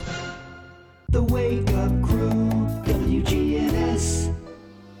The Wake Up Crew, WGNS.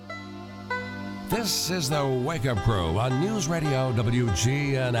 This is the Wake Up Crew on News Radio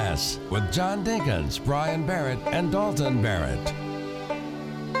WGNS with John Dinkins, Brian Barrett, and Dalton Barrett.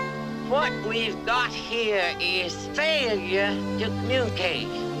 What we've got here is failure to communicate.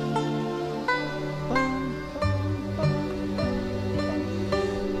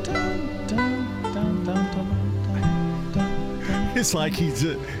 It's like he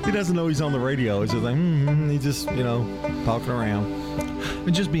doesn't know he's on the radio. It's just like, he's just, talking around.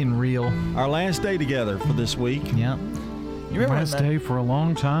 We're just being real. Our last day together for this week. Yeah. You remember last day for a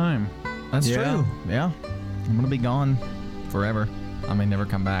long time. That's true. Yeah. I'm going to be gone forever. I may never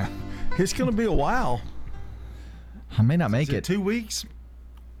come back. It's going to be a while. I may not make it. 2 weeks?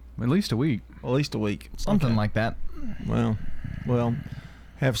 At least a week. At least a week. Something like that. Well,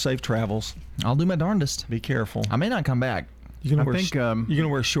 have safe travels. I'll do my darndest. Be careful. I may not come back. You're I gonna think you're gonna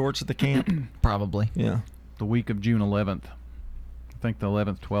wear shorts at the camp. Probably. Yeah. the week of June 11th. I think the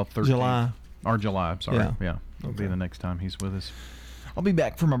 11th, 12th, 13th. July. Or July, I'm sorry. Yeah. It'll be Okay. the next time he's with us. I'll be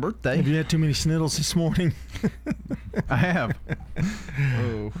back for my birthday. Have you had too many sniddles this morning? I have.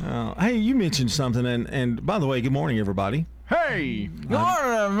 Hey, you mentioned something, and by the way, good morning, everybody. Hey! Good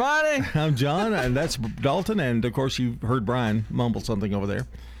morning, everybody. I'm John, and that's Dalton, and of course you heard Brian mumble something over there.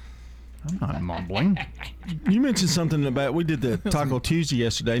 I'm not mumbling. You mentioned something about, we did the Taco Tuesday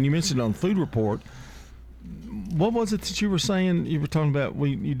yesterday, and you mentioned on Food Report. What was it that you were saying? You were talking about,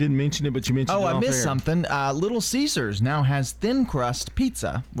 you didn't mention it, but you mentioned it I off missed air. something. Little Caesars now has thin crust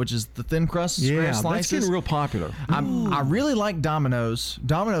pizza, which is the thin crust square Yeah, slices. that's getting real popular. I really like Domino's.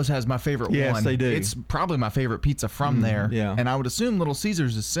 Domino's has my favorite one. Yes, they do. It's probably my favorite pizza from there. yeah. And I would assume Little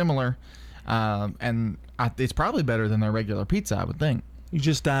Caesars is similar, and it's probably better than their regular pizza, I would think. You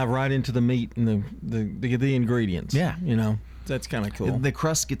just dive right into the meat and the ingredients. Yeah. You know, that's kind of cool. The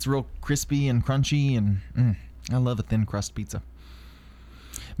crust gets real crispy and crunchy, and I love a thin crust pizza.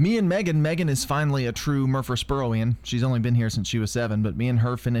 Me and Megan is finally a true Murfreesboroian. She's only been here since she was 7, but me and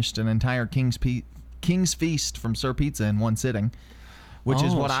her finished an entire King's Feast from Sir Pizza in one sitting, which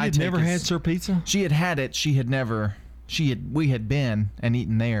is what I had take never as- had Sir Pizza? She had it. We had been and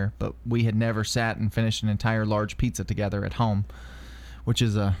eaten there, but we had never sat and finished an entire large pizza together at home, which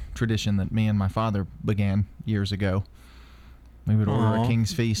is a tradition that me and my father began years ago. We would order Aw. a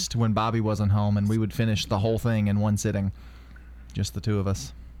King's Feast when Bobby wasn't home, and we would finish the whole thing in one sitting, just the two of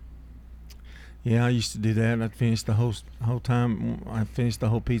us. Yeah, I used to do that. I'd finish the whole time. I finished the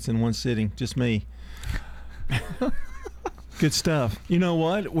whole pizza in one sitting. Just me. Good stuff. You know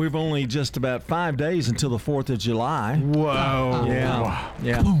what? We've only just about 5 days until the 4th of July. Whoa. Yeah.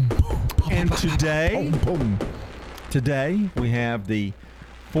 Yeah. And today we have the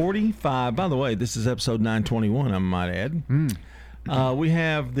 45. By the way, this is episode 921, I might add. We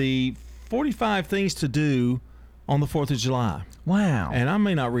have the 45 things to do on the 4th of July. Wow. And I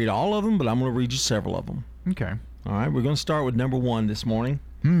may not read all of them, but I'm going to read you several of them. Okay. All right, we're going to start with number 1 this morning.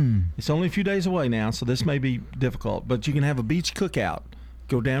 It's only a few days away now, so this may be difficult, but you can have a beach cookout.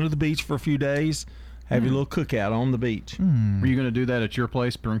 Go down to the beach for a few days, have your little cookout on the beach. Were you going to do that at your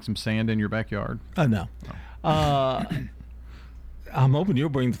place, bring some sand in your backyard? Oh, no. I'm hoping you'll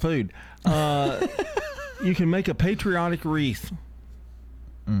bring the food. You can make a patriotic wreath.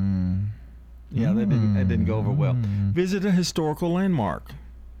 Yeah, that didn't go over well. Visit a historical landmark.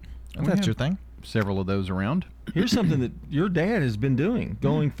 That's your thing? Several of those around. Here's something that your dad has been doing,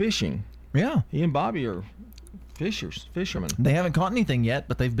 going fishing. Yeah. He and Bobby are fishermen. They haven't caught anything yet,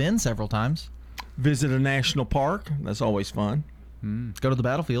 but they've been several times. Visit a national park. That's always fun. Go to the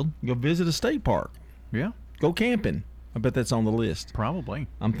battlefield. Go visit a state park. Yeah, Go camping. I bet that's on the list. probably.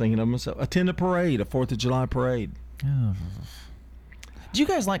 I'm thinking of myself. Attend a parade, a 4th of July parade. Do you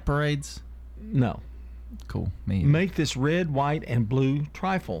guys like parades? No. Cool. Me either. Make this red, white, and blue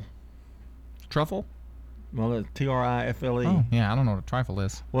trifle. Truffle? Well, Trifle. Oh, yeah, I don't know what a trifle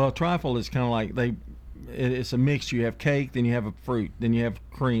is. Well, trifle is kind of like it's a mix. You have cake, then you have a fruit, then you have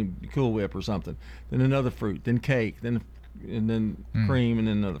cream, Cool Whip or something, then another fruit, then cake, then cream, and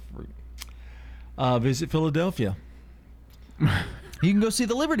then another fruit. Visit Philadelphia. You can go see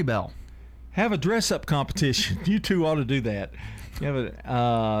the Liberty Bell. Have a dress-up competition. You two ought to do that. You have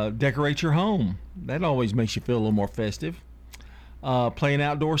a decorate your home. That always makes you feel a little more festive. Play an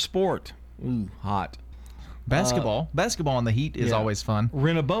outdoor sport. Ooh, hot. Basketball. Basketball in the heat is yeah. always fun.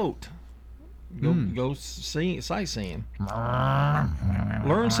 Rent a boat. Go sightseeing.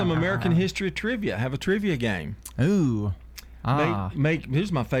 Learn some American history trivia. Have a trivia game. Ooh.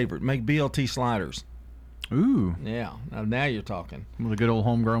 Here's my favorite. Make BLT sliders. Ooh, Yeah. Now you're talking. with a good old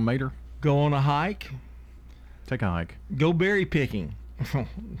homegrown mater. Go on a hike. Take a hike. Go berry picking.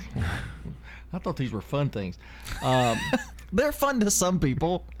 I thought these were fun things. They're fun to some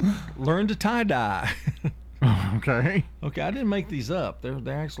people. Learn to tie-dye. Okay. Okay, I didn't make these up. They're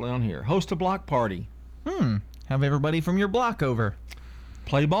actually on here. Host a block party. Have everybody from your block over.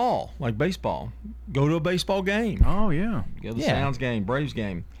 Play ball, like baseball. Go to a baseball game. Oh, yeah. Go to the Yeah. Sounds game, Braves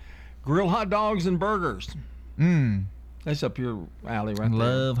game. Grill hot dogs and burgers. That's up your alley right there.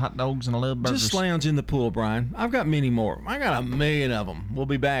 Love hot dogs and I love burgers. Just lounge in the pool, Brian. I've got many more. I got a million of them. We'll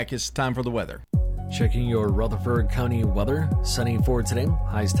be back. It's time for the weather. Checking your Rutherford County weather. Sunny for today.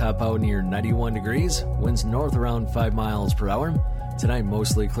 Highs top out near 91 degrees. Winds north around 5 miles per hour. Tonight,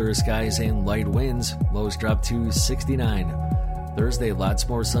 mostly clear skies and light winds. Lows drop to 69. Thursday, lots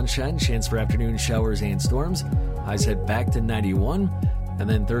more sunshine. Chance for afternoon showers and storms. Highs head back to 91. And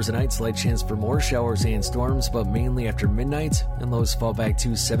then Thursday night, slight chance for more showers and storms, but mainly after midnight, and lows fall back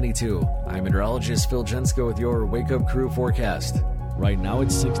to 72. I'm meteorologist Phil Jensko with your Wake Up Crew forecast. Right now,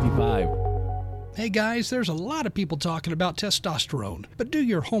 it's 65. Hey guys, there's a lot of people talking about testosterone, but do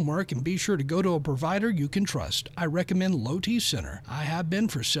your homework and be sure to go to a provider you can trust. I recommend Low T Center. I have been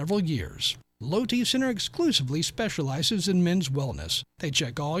for several years. Low T Center exclusively specializes in men's wellness. They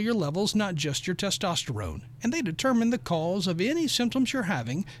check all your levels, not just your testosterone, and they determine the cause of any symptoms you're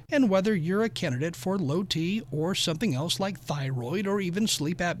having and whether you're a candidate for low T or something else like thyroid or even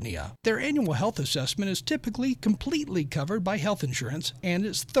sleep apnea. Their annual health assessment is typically completely covered by health insurance and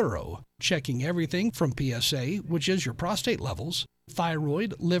is thorough, checking everything from PSA, which is your prostate levels,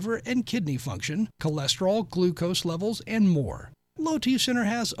 thyroid, liver and kidney function, cholesterol, glucose levels, and more. Low T Center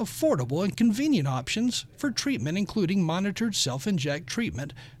has affordable and convenient options for treatment, including monitored self-inject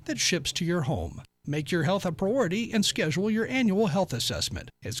treatment that ships to your home. Make your health a priority and schedule your annual health assessment.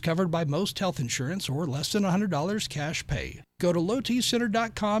 It's covered by most health insurance or less than $100 cash pay. Go to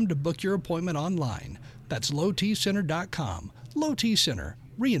lowtcenter.com to book your appointment online. That's lowtcenter.com. Low T Center,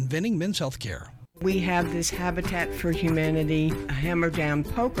 reinventing men's health care. We have this Habitat for Humanity Hammer Down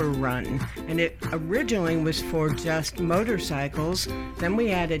Poker Run, and it originally was for just motorcycles. Then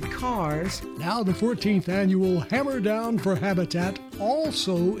we added cars. Now the 14th annual Hammer Down for Habitat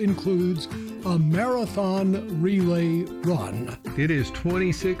also includes a marathon relay run. It is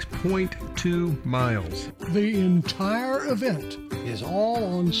 26.2 miles. The entire event is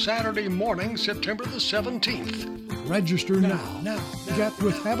all on Saturday morning, September the 17th. Register now. Get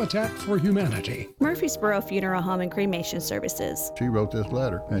with Habitat for Humanity. Murfreesboro Funeral Home and Cremation Services. She wrote this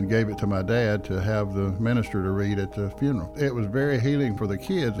letter and gave it to my dad to have the minister to read at the funeral. It was very healing for the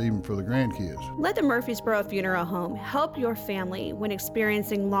kids, even for the grandkids. Let the Murfreesboro Funeral Home help your family when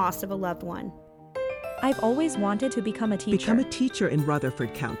experiencing loss of a loved one. I've always wanted to become a teacher. Become a teacher in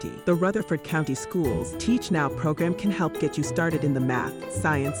Rutherford County. The Rutherford County Schools Teach Now program can help get you started in the math,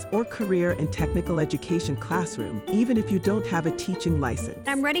 science, or career and technical education classroom, even if you don't have a teaching license.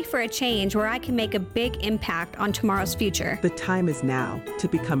 I'm ready for a change where I can make a big impact on tomorrow's future. The time is now to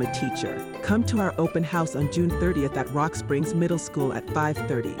become a teacher. Come to our open house on June 30th at Rock Springs Middle School at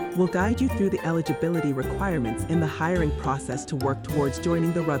 5:30. We'll guide you through the eligibility requirements in the hiring process to work towards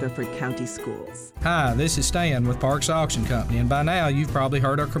joining the Rutherford County Schools. Hi, this is Stan with Parks Auction Company, and by now you've probably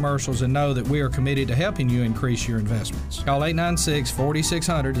heard our commercials and know that we are committed to helping you increase your investments. Call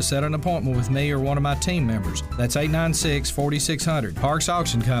 896-4600 to set an appointment with me or one of my team members. That's 896-4600. Parks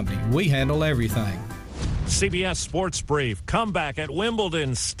Auction Company. We handle everything. CBS Sports Brief. Comeback at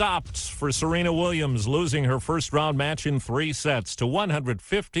Wimbledon stopped for Serena Williams, losing her first-round match in 3 sets to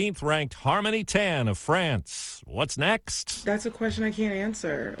 115th ranked Harmony Tan of France. What's next? That's a question I can't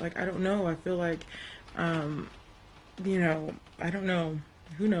answer. I don't know. I feel like, I don't know.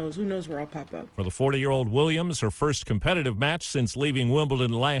 Who knows? Who knows where I'll pop up? For the 40-year-old Williams, her first competitive match since leaving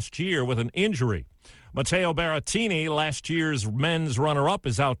Wimbledon last year with an injury. Matteo Berrettini, last year's men's runner-up,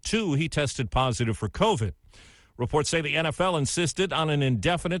 is out too. He tested positive for COVID. Reports say the NFL insisted on an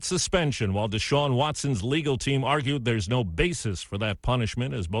indefinite suspension, while Deshaun Watson's legal team argued there's no basis for that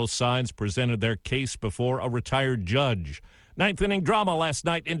punishment as both sides presented their case before a retired judge. Ninth-inning drama last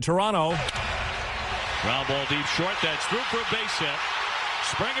night in Toronto. Ground ball deep short. That's through for a base hit.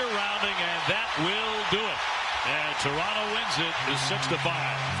 Springer rounding, and that will do it. And Toronto wins it to 6-5.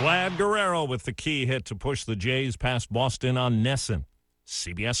 Vlad Guerrero with the key hit to push the Jays past Boston on Nesson.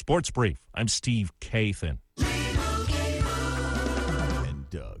 CBS Sports Brief. I'm Steve Kathan. And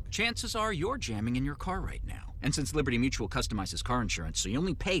Doug. Chances are you're jamming in your car right now. And since Liberty Mutual customizes car insurance so you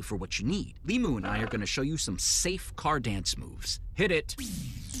only pay for what you need, Limu and I are going to show you some safe car dance moves. Hit it.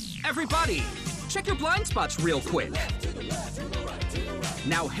 Everybody, check your blind spots real quick.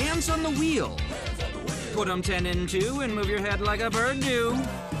 Now hands on the wheel. Put them 10 in 2 and move your head like a bird do.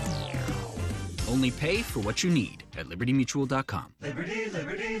 Only pay for what you need at libertymutual.com. Liberty,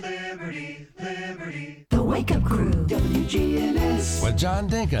 liberty, liberty, liberty. The Wake Up Crew, WGNS. With John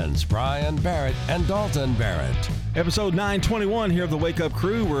Dinkins, Brian Barrett, and Dalton Barrett. Episode 921 here of the Wake Up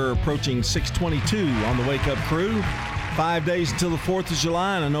Crew. We're approaching 622 on the Wake Up Crew. 5 days until the 4th of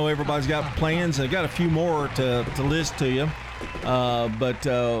July, and I know everybody's got plans. I've got a few more to list to you, but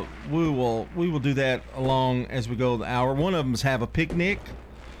we will do that along as we go the hour. One of them is have a picnic,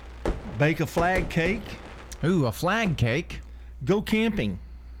 bake a flag cake. Ooh, a flag cake. Go camping.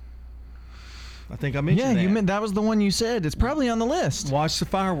 I think I mentioned that. Yeah, you meant that was the one you said. It's probably on the list. Watch the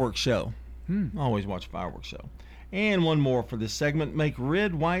fireworks show. Always watch a fireworks show. And one more for this segment. Make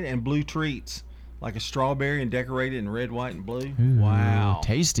red, white, and blue treats. Like a strawberry and decorate it in red, white, and blue. Ooh, wow.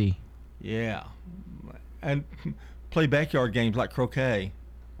 Tasty. Yeah. And play backyard games like croquet.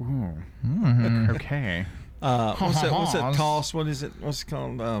 Ooh. Croquet. What's that toss? What is it? What's it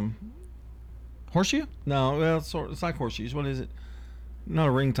called? Horseshoe? No, well, it's like horseshoes. What is it? Not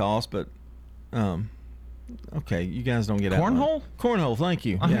a ring toss, but okay, you guys don't get out. Cornhole? Cornhole, thank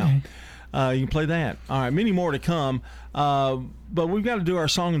you. Okay. Yeah. You can play that. All right, many more to come. But we've got to do our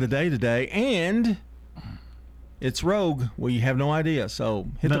song of the day today, and it's Rogue. We have no idea, so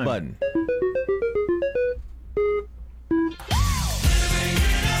hit the button.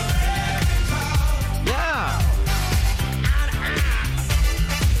 Yeah.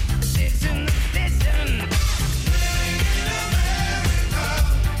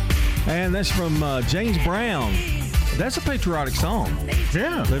 And that's from James Brown. That's a patriotic song.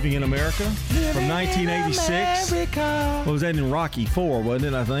 Yeah. Living in America from 1986. What was that in Rocky 4,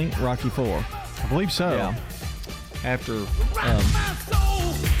 wasn't it, I think? Rocky 4. I believe so. Yeah. After,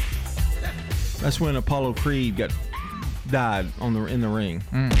 that's when Apollo Creed died in the ring.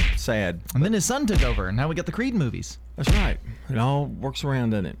 Sad. And then his son took over, and now we got the Creed movies. That's right. It all works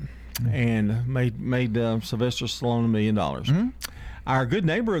around, doesn't it? And made Sylvester Stallone $1 million. Our good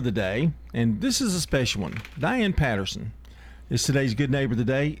neighbor of the day, and this is a special one, Diane Patterson is today's good neighbor of the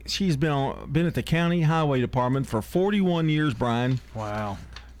day. She's been at the county highway department for 41 years, Brian. Wow.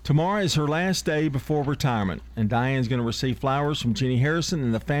 Tomorrow is her last day before retirement, and Diane's going to receive flowers from Jenny Harrison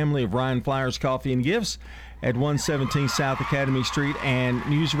and the family of Ryan Flowers Coffee and Gifts at 117 South Academy Street and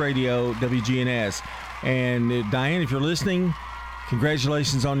News Radio WGNS. And Diane, if you're listening,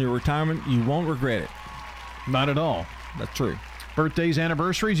 congratulations on your retirement. You won't regret it. Not at all. That's true. Birthdays,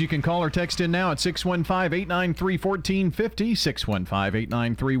 anniversaries, you can call or text in now at 615-893-1450,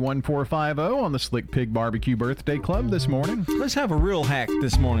 615-893-1450 on the Slick Pig Barbecue Birthday Club this morning. Let's have a real hack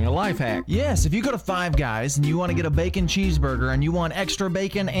this morning, a life hack. Yes, if you go to Five Guys and you want to get a bacon cheeseburger and you want extra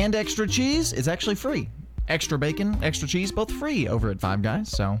bacon and extra cheese, it's actually free. Extra bacon, extra cheese, both free over at Five Guys,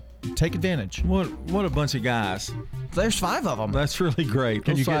 so take advantage. What a bunch of guys. There's 5 of them. That's really great.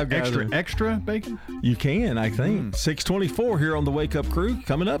 Can Those you five get guys extra bacon? You can, I think. 624 here on the Wake Up Crew,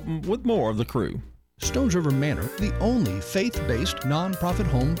 coming up with more of the crew. Stones River Manor, the only faith-based nonprofit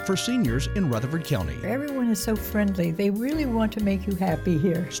home for seniors in Rutherford County. Everyone is so friendly. They really want to make you happy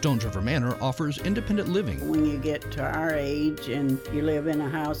here. Stones River Manor offers independent living. When you get to our age and you live in a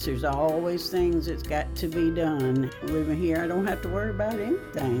house, there's always things that's got to be done. Living here, I don't have to worry about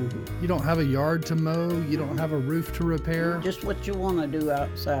anything. You don't have a yard to mow. You don't have a roof to repair. Just what you want to do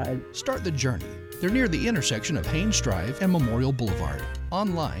outside. Start the journey. They're near the intersection of Haynes Drive and Memorial Boulevard.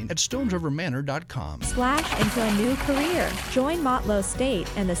 Online at stonesrivermanor.com. Splash into a new career. Join Motlow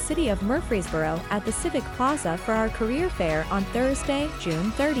State and the City of Murfreesboro at the Civic Plaza for our career fair on Thursday,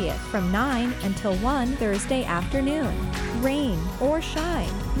 June 30th from 9 until 1 Thursday afternoon. Rain or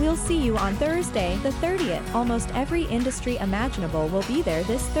shine, we'll see you on Thursday the 30th. Almost every industry imaginable will be there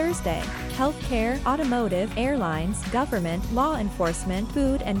this Thursday. Healthcare, automotive, airlines, government, law enforcement,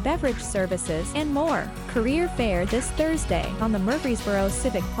 food and beverage services, and more. Career fair this Thursday on the Murfreesboro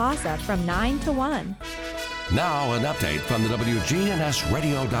Civic Plaza from 9 to 1. Now an update from the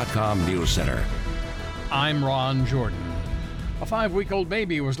WGNSradio.com News Center. I'm Ron Jordan. A 5-week-old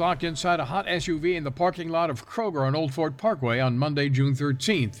baby was locked inside a hot SUV in the parking lot of Kroger on Old Fort Parkway on Monday, June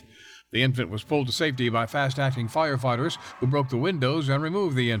 13th. The infant was pulled to safety by fast-acting firefighters who broke the windows and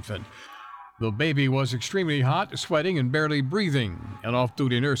removed the infant. The baby was extremely hot, sweating, and barely breathing. An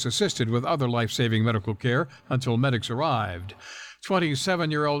off-duty nurse assisted with other life-saving medical care until medics arrived.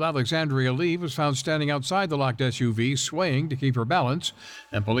 27-year-old Alexandria Lee was found standing outside the locked SUV, swaying to keep her balance,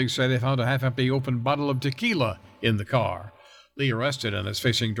 and police say they found a half-empty open bottle of tequila in the car. Lee arrested and is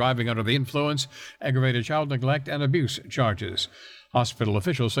facing driving under the influence, aggravated child neglect, and abuse charges. Hospital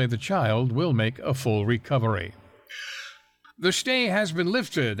officials say the child will make a full recovery. The stay has been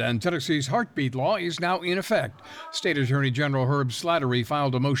lifted, and Tennessee's heartbeat law is now in effect. State Attorney General Herb Slattery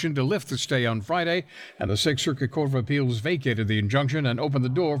filed a motion to lift the stay on Friday, and the Sixth Circuit Court of Appeals vacated the injunction and opened the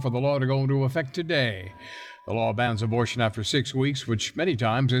door for the law to go into effect today. The law bans abortion after 6 weeks, which many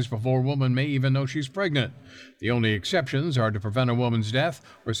times is before a woman may even know she's pregnant. The only exceptions are to prevent a woman's death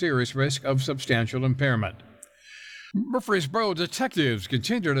or serious risk of substantial impairment. Murfreesboro detectives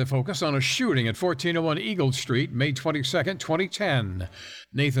continue to focus on a shooting at 1401 Eagle Street, May 22, 2010.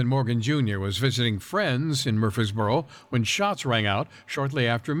 Nathan Morgan Jr. was visiting friends in Murfreesboro when shots rang out shortly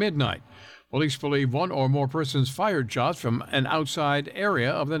after midnight. Police believe one or more persons fired shots from an outside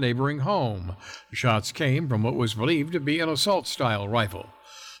area of the neighboring home. The shots came from what was believed to be an assault-style rifle.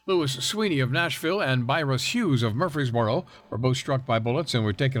 Lewis Sweeney of Nashville and Byrus Hughes of Murfreesboro were both struck by bullets and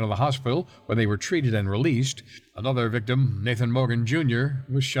were taken to the hospital where they were treated and released. Another victim, Nathan Morgan Jr.,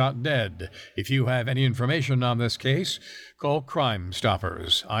 was shot dead. If you have any information on this case, call Crime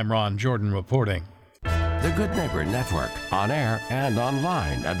Stoppers. I'm Ron Jordan reporting. The Good Neighbor Network, on air and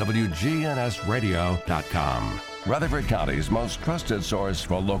online at WGNSradio.com. Rutherford County's most trusted source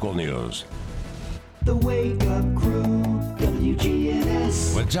for local news. The Wake Up Crew,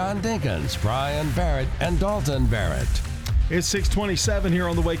 WGNS. With John Dinkins, Brian Barrett, and Dalton Barrett. It's 6:27 here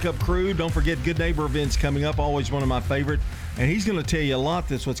on the Wake Up Crew. Don't forget Good Neighbor events coming up, always one of my favorite. And he's going to tell you a lot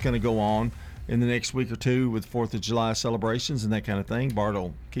that's what's going to go on in the next week or two with 4th of July celebrations and that kind of thing. Bart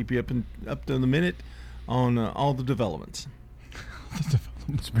will keep you up to the minute on all the developments.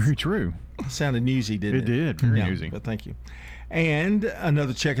 It's very true. It sounded newsy, didn't it? It did. Very newsy. But thank you. And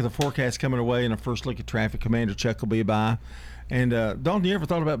another check of the forecast coming away, and a first look at traffic. Commander Chuck will be by. And Dalton, you ever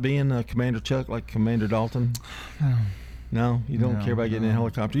thought about being Commander Chuck like Commander Dalton? No, you don't care about getting in a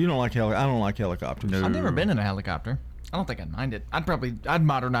helicopter. You don't like I don't like helicopters. I've never been in a helicopter. I don't think I'd mind it. I'd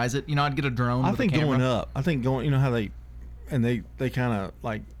modernize it. I'd get a drone. I with think a camera. going up. I think going. You know how they kind of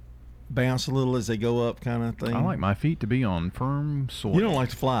like bounce a little as they go up, kind of thing. I like my feet to be on firm soil. You don't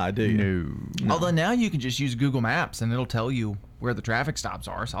like to fly, do you? No. Although now you can just use Google Maps and it'll tell you where the traffic stops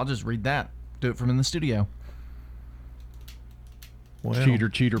are. So I'll just read that. Do it from in the studio. Well, cheater,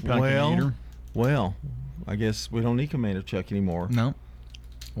 eater. Well, I guess we don't need Commander Chuck anymore. No,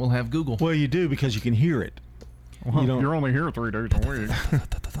 we'll have Google. Well, you do because you can hear it. Well, you're only here 3 days a week.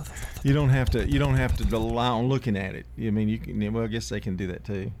 You don't have to rely on looking at it. I mean, you can. Well, I guess they can do that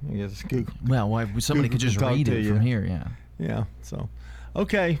too. I guess Google. Well, somebody could just read it from here. Yeah. Yeah. So,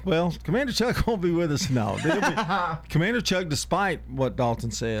 okay. Well, Commander Chuck won't be with us now. Commander Chuck, despite what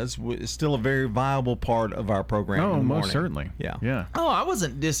Dalton says, is still a very viable part of our program. Oh, in the most morning. certainly. Yeah. Oh, I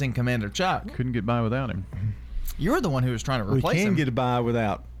wasn't dissing Commander Chuck. Couldn't get by without him. You're the one who was trying to replace him. We can get by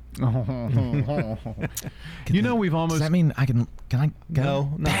without. We've almost. Does that mean I can I go?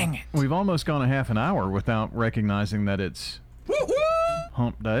 No. Dang it. We've almost gone a half an hour without recognizing that it's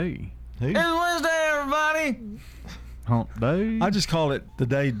Hump Day. It's Wednesday, everybody. Hump Day. I just call it the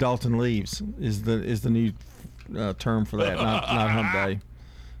day Dalton leaves is the new term for that, not Hump Day.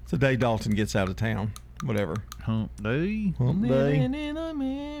 It's the day Dalton gets out of town. Whatever. Hump Day. Hump Day. Living in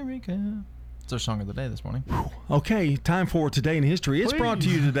America. It's our song of the day this morning. Okay, time for Today in History. It's brought to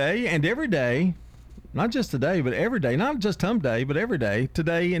you today and every day. Not just today, but every day. Not just Hump Day, but every day.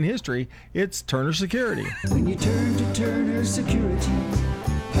 Today in history, it's Turner Security. When you turn to Turner Security,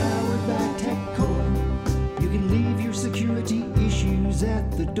 powered by TechCore, you can leave your security issues at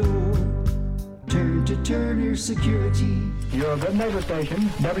the door. Turn to Turner Security. Your Good Neighbor station,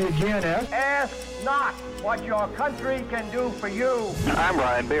 WGNS. Ask not what your country can do for you. I'm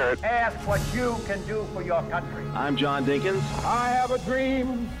Brian Barrett. Ask what you can do for your country. I'm John Dinkins. I have a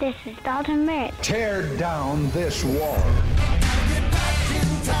dream. This is Dalton Barrett. Tear down this wall.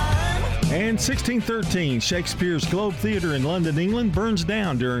 And 1613, Shakespeare's Globe Theatre in London, England, burns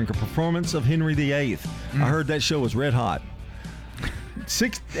down during a performance of Henry VIII. I heard that show was red hot.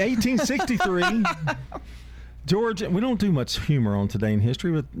 1863, George, we don't do much humor on Today in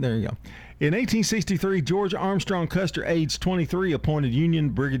History, but there you go. In 1863, George Armstrong Custer, age 23, appointed Union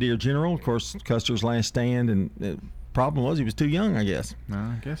Brigadier General. Of course, Custer's last stand, and the problem was he was too young, I guess.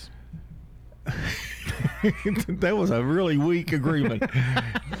 I guess. That was a really weak agreement.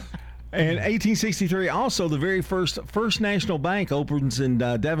 And 1863, also the very first National Bank opens in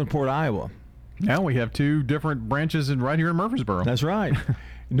Davenport, Iowa. Now we have 2 different branches right here in Murfreesboro. That's right.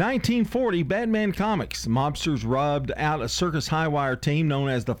 1940, Batman Comics. Mobsters robbed out a circus high-wire team known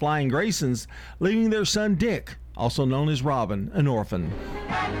as the Flying Graysons, leaving their son Dick, also known as Robin, an orphan.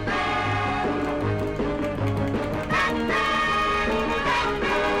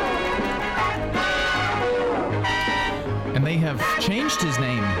 And they have changed his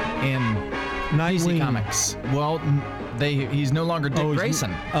name in DC Comics. Well, he's no longer Dick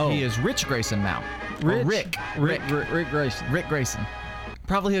Grayson. He is Rich Grayson now. Rick Grayson. Rick Grayson.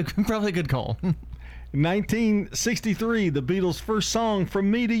 Probably a good call. 1963, the Beatles' first song, From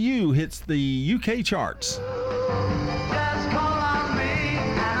Me to You, hits the UK charts.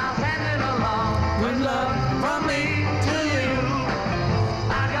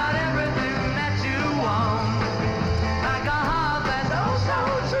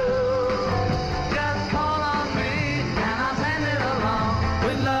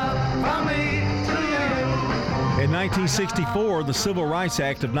 In 1964, the Civil Rights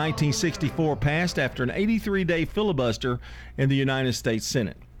Act of 1964 passed after an 83-day filibuster in the United States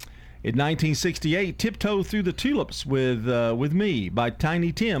Senate. In 1968, Tiptoe Through the Tulips with Me by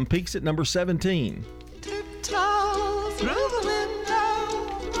Tiny Tim peaks at number 17. Tiptoe through the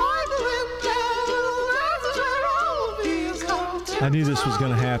I knew this was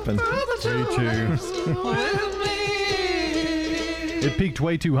going to happen. Me too. It peaked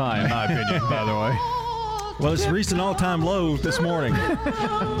way too high, in my opinion, by the way. Well, it's reached an all-time low this morning.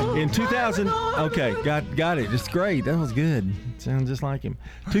 In 2000, okay, got it. It's great. That was good. Sounds just like him.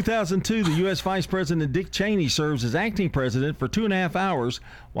 2002, the U.S. Vice President Dick Cheney serves as acting president for 2.5 hours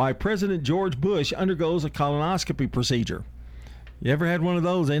while President George Bush undergoes a colonoscopy procedure. You ever had one of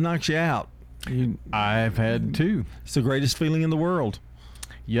those? They knock you out. I've had two. It's the greatest feeling in the world.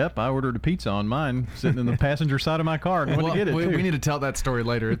 Yep, I ordered a pizza on mine, sitting in the passenger side of my car. And went to get it, we need to tell that story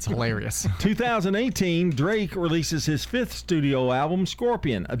later. It's hilarious. 2018, Drake releases his 5th studio album,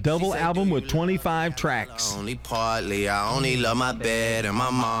 Scorpion, a double album with 25 tracks. Only partly, I only love my bed and my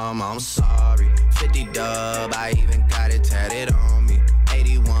mom, I'm sorry. 50 dub, I even got it tatted on me.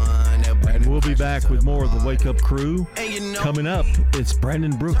 81. And we'll be back with more of the Wake Up Crew. Coming up, it's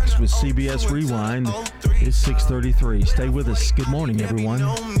Brandon Brooks with CBS Rewind. It's 6:33. Stay with us. Good morning, everyone.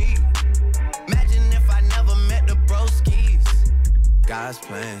 Imagine if I never met the broskies. God's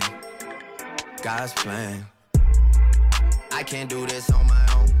plan. God's plan. I can't do this on my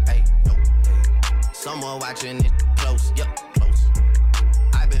own. Hey, no, hey. Someone watching it close. Yup, close.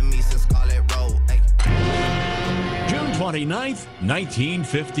 I've been me since Scarlet Road. Hey. June 29th,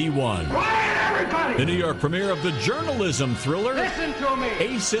 1951. Quiet, everybody! The New York premiere of the journalism thriller Listen to me!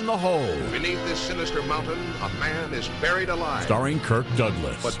 Ace in the Hole. Beneath this sinister mountain, a man is buried alive. Starring Kirk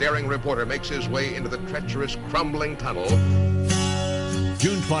Douglas. A daring reporter makes his way into the treacherous, crumbling tunnel.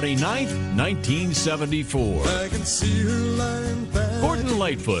 June 29th, 1974. I can see her lying back. Gordon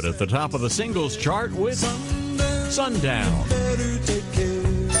Lightfoot at the top of the singles chart with Sundown.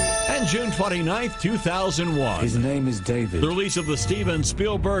 And June 29th, 2001. His name is David. The release of the Steven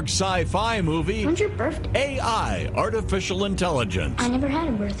Spielberg sci-fi movie. When's your birthday? AI, Artificial Intelligence. I never had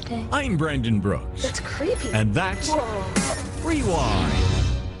a birthday. I'm Brandon Brooks. That's creepy. And that's Rewind.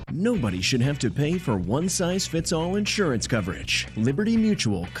 Nobody should have to pay for one-size-fits-all insurance coverage. Liberty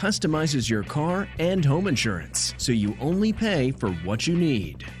Mutual customizes your car and home insurance, so you only pay for what you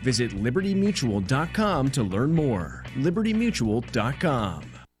need. Visit libertymutual.com to learn more. libertymutual.com.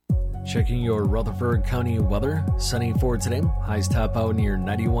 Checking your Rutherford County weather. Sunny for today. Highs top out near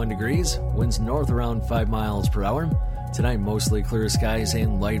 91 degrees. Winds north around 5 miles per hour. Tonight, mostly clear skies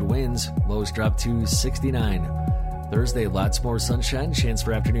and light winds. Lows drop to 69. Thursday, lots more sunshine. Chance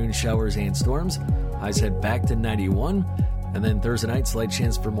for afternoon showers and storms. Highs head back to 91. And then Thursday night, slight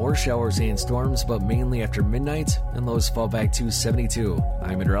chance for more showers and storms, but mainly after midnight, and lows fall back to 72.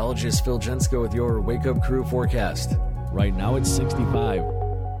 I'm meteorologist Phil Jensko with your Wake Up Crew forecast. Right now, it's 65.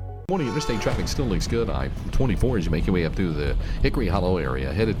 Morning interstate traffic still looks good. I-24 as you make your way up through the Hickory Hollow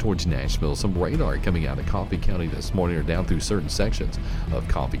area, headed towards Nashville. Some radar coming out of Coffee County this morning or down through certain sections of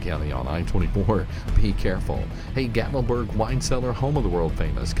Coffee County on I-24. Be careful. Hey, Gatlinburg Wine Cellar, home of the world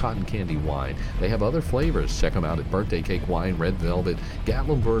famous cotton candy wine. They have other flavors. Check them out at Birthday Cake Wine, Red Velvet,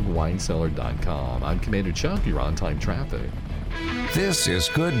 GatlinburgWineCellar.com. I'm Commander Chuck. You're on time traffic. This is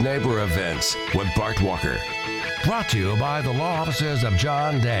Good Neighbor Events with Bart Walker. Brought to you by the law offices of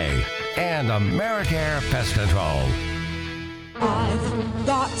John Day and AmeriCare Pest Control. I've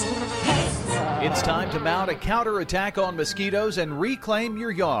got pests. It's time to mount a counterattack on mosquitoes and reclaim your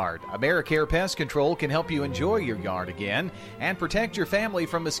yard. AmeriCare Pest Control can help you enjoy your yard again and protect your family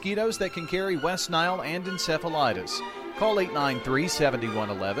from mosquitoes that can carry West Nile and encephalitis. Call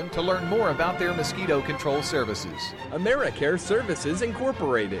 893-7111 to learn more about their mosquito control services. AmeriCare Services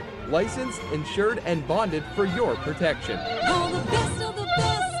Incorporated. Licensed, insured, and bonded for your protection. Call the best of the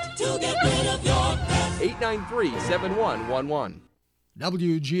best to get rid of your pest. 893-7111.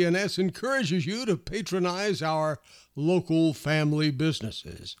 WGNS encourages you to patronize our local family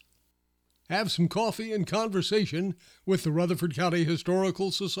businesses. Have some coffee and conversation with the Rutherford County Historical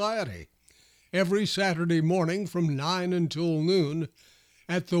Society. every Saturday morning from 9 until noon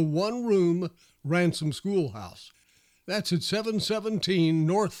at the One Room Ransom Schoolhouse. That's at 717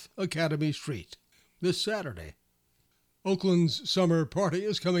 North Academy Street this Saturday. Oakland's summer party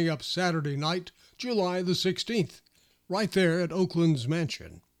is coming up Saturday night, July the 16th, right there at Oakland's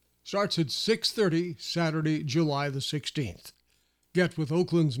Mansion. Starts at 6:30 Saturday, July the 16th. Get with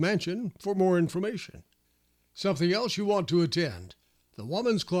Oakland's Mansion for more information. Something else you want to attend: the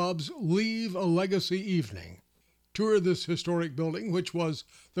Women's Club's Leave a Legacy Evening. Tour this historic building, which was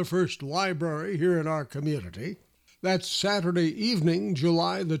the first library here in our community. That's Saturday evening,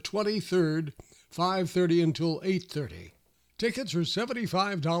 July the 23rd, 5:30 until 8:30. Tickets are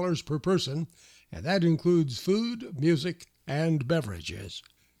 $75 per person, and that includes food, music, and beverages.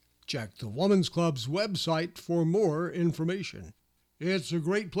 Check the Women's Club's website for more information. It's a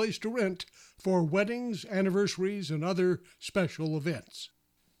great place to rent for weddings, anniversaries, and other special events.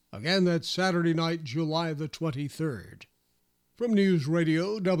 Again, that's Saturday night, July the 23rd. From News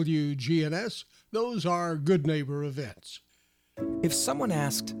Radio WGNS, those are Good Neighbor events. If someone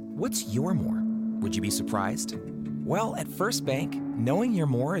asked, "What's your more?" would you be surprised? Well, at First Bank, knowing your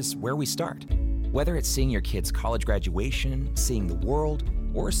more is where we start. Whether it's seeing your kid's college graduation, seeing the world,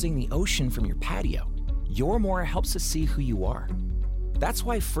 or seeing the ocean from your patio, your more helps us see who you are. That's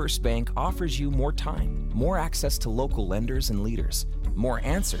why First Bank offers you more time, more access to local lenders and leaders, more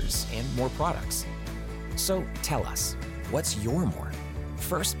answers, and more products. So tell us, what's your more?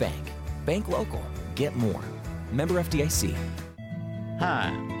 First Bank. Bank local. Get more. Member FDIC. Hi,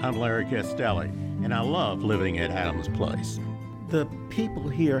 I'm Larry Castelli, and I love living at Adams Place. The people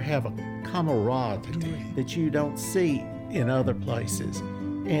here have a camaraderie that you don't see in other places,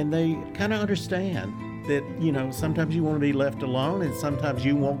 and they kind of understand that, sometimes you want to be left alone and sometimes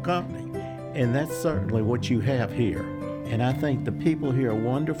you want company, and that's certainly what you have here. And I think the people here are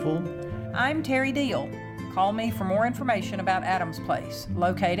wonderful. I'm Terry Deal. Call me for more information about Adams Place,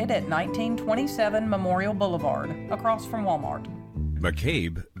 located at 1927 Memorial Boulevard, across from Walmart.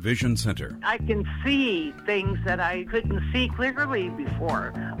 McCabe Vision Center. I can see things that I couldn't see clearly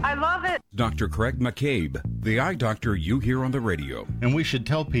before. I love it. Dr. Craig McCabe, the eye doctor you hear on the radio. And we should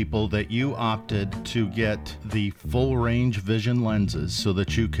tell people that you opted to get the full range vision lenses so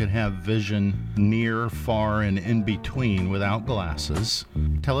that you could have vision near, far, and in between without glasses.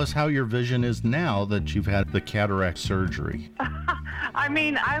 Tell us how your vision is now that you've had the cataract surgery.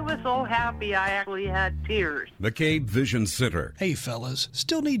 I was so happy I actually had tears. McCabe Vision Center. Hey fellas,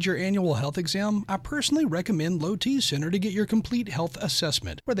 still need your annual health exam? I personally recommend Low T Center to get your complete health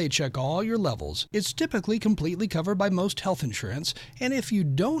assessment, where they check all your levels. It's typically completely covered by most health insurance, and if you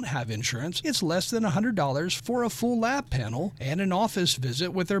don't have insurance, it's less than $100 for a full lab panel and an office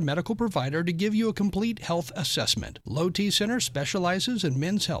visit with their medical provider to give you a complete health assessment. Low T Center specializes in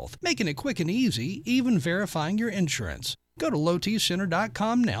men's health, making it quick and easy, even verifying your insurance. Go to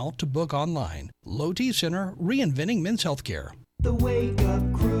lowtcenter.com now to book online. Low T Center, reinventing men's health care. The Wake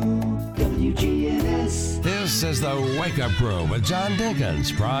Up Crew, WGNS. This is the Wake Up Crew with John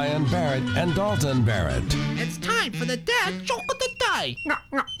Dinkins, Brian Barrett, and Dalton Barrett. It's time for the dad joke of the day.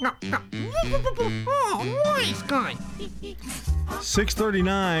 Oh, nice guy.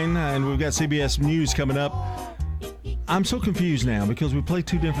 6:39, and we've got CBS News coming up. I'm so confused now because we play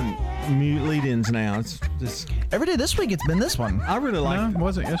two different lead-ins now. It's every day this week it's been this one. I really like. No, it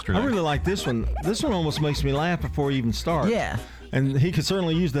wasn't yesterday. I really like this one. This one almost makes me laugh before we even start. Yeah. And he could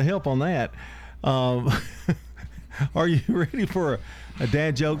certainly use the help on that. Are you ready for a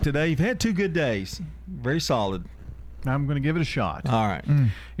dad joke today? You've had 2 good days. Very solid. I'm going to give it a shot. All right.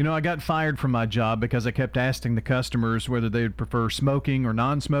 I got fired from my job because I kept asking the customers whether they would prefer smoking or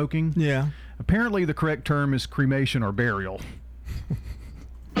non-smoking. Yeah. Apparently, the correct term is cremation or burial.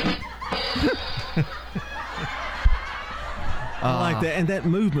 I like that. And that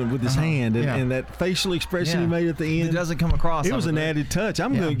movement with his hand and that facial expression he made at the end. It doesn't come across. It was an added touch.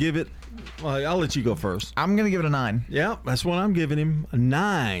 I'm going to give it, I'll let you go first. I'm going to give it a 9. Yeah, that's what I'm giving him, a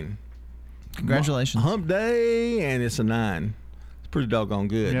 9. Congratulations. Hump day, and it's a 9. It's pretty doggone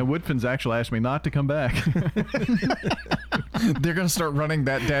good. Yeah, Woodfin's actually asked me not to come back. They're going to start running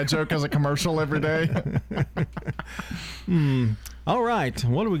that dad joke as a commercial every day. All right,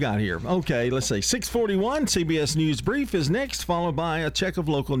 what do we got here? Okay, let's see. 6:41, CBS News Brief is next, followed by a check of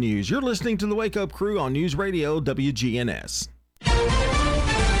local news. You're listening to the Wake Up Crew on News Radio WGNS.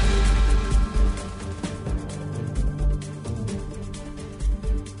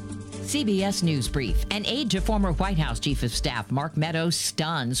 CBS News Brief. An aide to former White House Chief of Staff Mark Meadows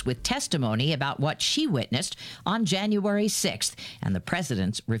stuns with testimony about what she witnessed on January 6th and the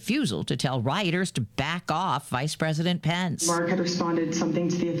president's refusal to tell rioters to back off Vice President Pence. Mark had responded something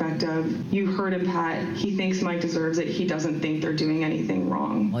to the effect of, "You heard him, Pat. He thinks Mike deserves it. He doesn't think they're doing anything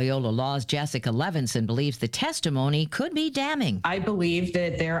wrong." Loyola Law's Jessica Levinson believes the testimony could be damning. I believe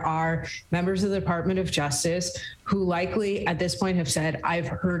that there are members of the Department of Justice who likely at this point have said, "I've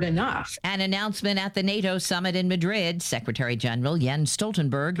heard enough." An announcement at the NATO summit in Madrid. Secretary General Jens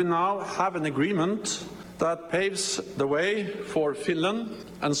Stoltenberg. We now have an agreement that paves the way for Finland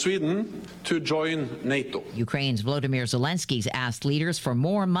and Sweden to join NATO. Ukraine's Volodymyr Zelensky's asked leaders for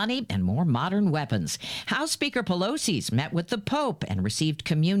more money and more modern weapons. House Speaker Pelosi's met with the Pope and received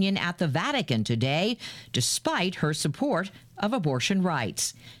communion at the Vatican today, despite her support of abortion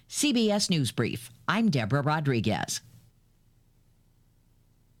rights. CBS News Brief. I'm Deborah Rodriguez.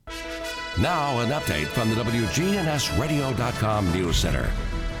 Now an update from the WGNSradio.com News Center.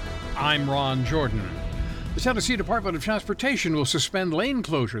 I'm Ron Jordan. The Tennessee Department of Transportation will suspend lane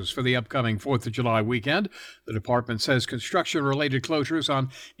closures for the upcoming 4th of July weekend. The department says construction-related closures on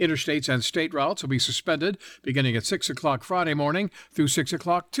interstates and state routes will be suspended beginning at 6 o'clock Friday morning through 6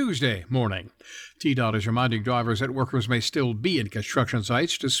 o'clock Tuesday morning. TDOT is reminding drivers that workers may still be in construction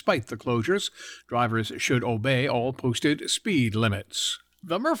sites despite the closures. Drivers should obey all posted speed limits.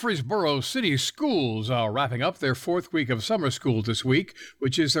 The Murfreesboro City Schools are wrapping up their 4th week of summer school this week,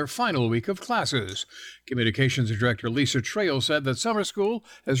 which is their final week of classes. Communications Director Lisa Trail said that summer school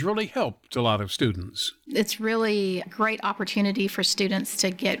has really helped a lot of students. It's really a great opportunity for students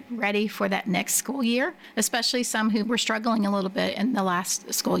to get ready for that next school year, especially some who were struggling a little bit in the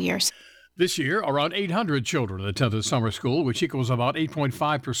last school years. This year, around 800 children attended summer school, which equals about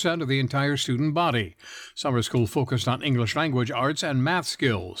 8.5% of the entire student body. Summer school focused on English language arts and math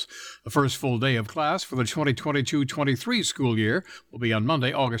skills. The first full day of class for the 2022-23 school year will be on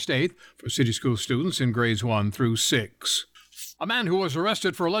Monday, August 8th, for city school students in grades 1 through 6. A man who was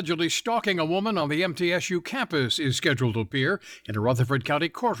arrested for allegedly stalking a woman on the MTSU campus is scheduled to appear in a Rutherford County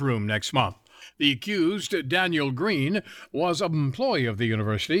courtroom next month. The accused, Daniel Green, was an employee of the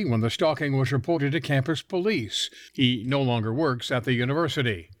university when the stalking was reported to campus police. He no longer works at the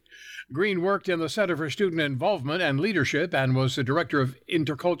university. Green worked in the Center for Student Involvement and Leadership and was the Director of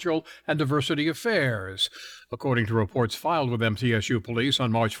Intercultural and Diversity Affairs. According to reports filed with MTSU police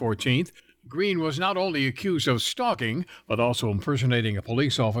on March 14th, Green was not only accused of stalking, but also impersonating a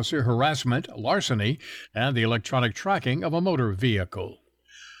police officer, harassment, larceny, and the electronic tracking of a motor vehicle.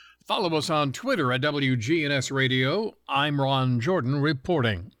 Follow us on Twitter at WGNS Radio. I'm Ron Jordan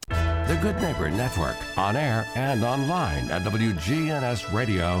reporting. The Good Neighbor Network, on air and online at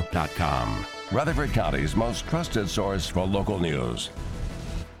WGNSradio.com. Rutherford County's most trusted source for local news.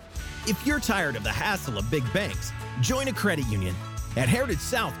 If you're tired of the hassle of big banks, join a credit union. At Heritage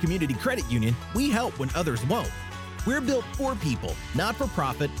South Community Credit Union, we help when others won't. We're built for people, not for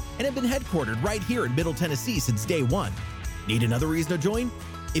profit, and have been headquartered right here in Middle Tennessee since day one. Need another reason to join?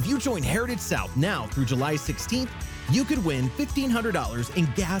 If you join Heritage South now through July 16th, you could win $1,500 in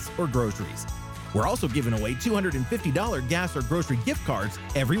gas or groceries. We're also giving away $250 gas or grocery gift cards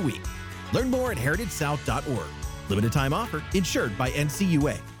every week. Learn more at heritagesouth.org. Limited time offer, insured by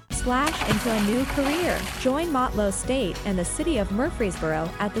NCUA. Splash into a new career. Join Motlow State and the City of Murfreesboro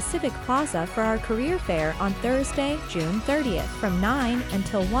at the Civic Plaza for our career fair on Thursday, June 30th from 9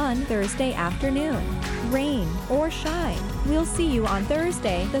 until 1 Thursday afternoon. Rain or shine, we'll see you on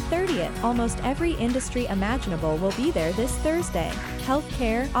Thursday the 30th. Almost every industry imaginable will be there this Thursday.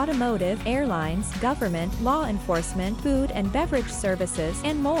 Healthcare, automotive, airlines, government, law enforcement, food and beverage services,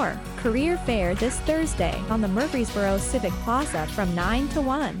 and more. Career fair this Thursday on the Murfreesboro Civic Plaza from 9 to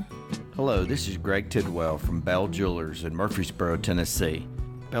 1. Hello, this is Greg Tidwell from Bell Jewelers in Murfreesboro, Tennessee.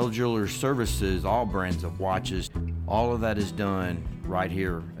 Bell Jewelers services all brands of watches. All of that is done right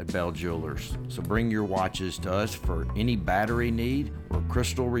here at Bell Jewelers. So bring your watches to us for any battery need or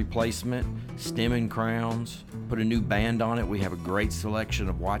crystal replacement, stem and crowns. Put a new band on it. We have a great selection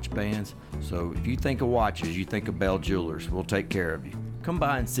of watch bands. So if you think of watches, you think of Bell Jewelers. We'll take care of you. Come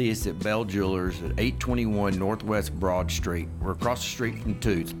by and see us at Bell Jewelers at 821 Northwest Broad Street. We're across the street from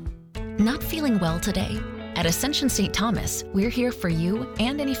Toots. Not feeling well today? At Ascension St. Thomas, we're here for you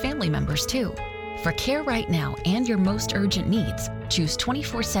and any family members too. For care right now and your most urgent needs, choose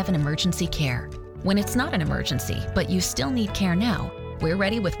 24/7 emergency care. When it's not an emergency, but you still need care now, we're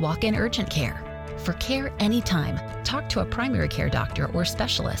ready with walk-in urgent care. For care anytime, talk to a primary care doctor or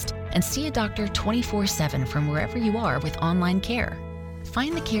specialist and see a doctor 24/7 from wherever you are with online care.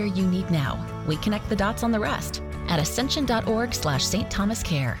 Find the care you need now. We connect the dots on the rest at ascension.org/St. Thomas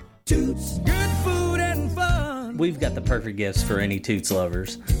Care. Toots. Good food and fun. We've got the perfect gifts for any Toots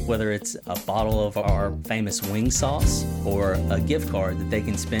lovers, whether it's a bottle of our famous wing sauce or a gift card that they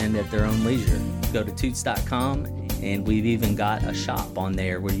can spend at their own leisure. Go to Toots.com, and we've even got a shop on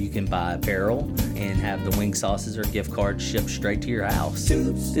there where you can buy apparel and have the wing sauces or gift cards shipped straight to your house.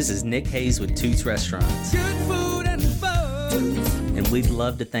 Toots. This is Nick Hayes with Toots Restaurants. Good food and fun. Toots. And we'd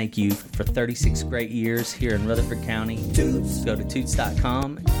love to thank you for 36 great years here in Rutherford County. Toots. Go to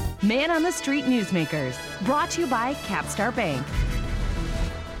Toots.com. Man on the Street Newsmakers, brought to you by Capstar Bank.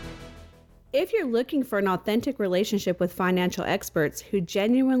 If you're looking for an authentic relationship with financial experts who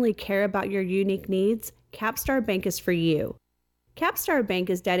genuinely care about your unique needs, Capstar Bank is for you. Capstar Bank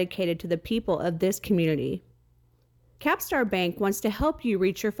is dedicated to the people of this community. Capstar Bank wants to help you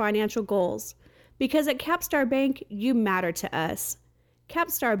reach your financial goals, because at Capstar Bank, you matter to us.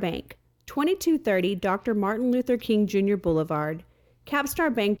 Capstar Bank, 2230 Dr. Martin Luther King Jr. Boulevard,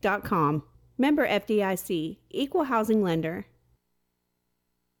 capstarbank.com. Member FDIC, Equal Housing Lender.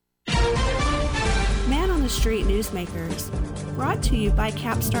 Man on the Street Newsmakers, brought to you by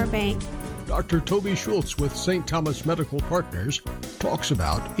Capstar Bank. Dr. Toby Schultz with St. Thomas Medical Partners talks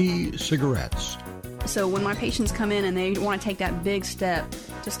about e-cigarettes. So when my patients come in and they want to take that big step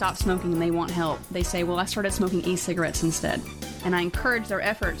to stop smoking and they want help, they say, well, I started smoking e-cigarettes instead. And I encourage their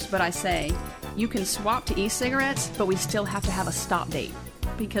efforts, but I say, you can swap to e-cigarettes, but we still have to have a stop date,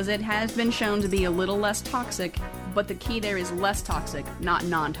 because it has been shown to be a little less toxic, but the key there is less toxic, not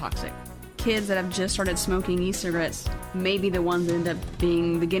non-toxic. Kids that have just started smoking e-cigarettes may be the ones that end up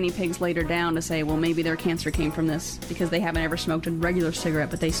being the guinea pigs later down to say, well, maybe their cancer came from this because they haven't ever smoked a regular cigarette,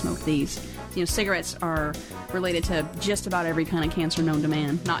 but they smoked these. You know, cigarettes are related to just about every kind of cancer known to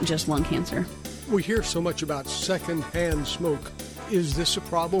man, not just lung cancer. We hear so much about secondhand smoke. Is this a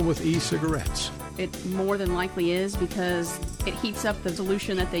problem with e-cigarettes? It more than likely is, because it heats up the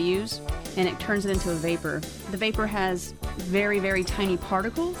solution that they use and it turns it into a vapor. The vapor has very, very tiny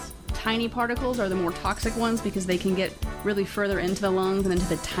particles. Tiny particles are the more toxic ones because they can get really further into the lungs and into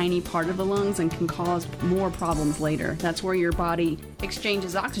the tiny part of the lungs and can cause more problems later. That's where your body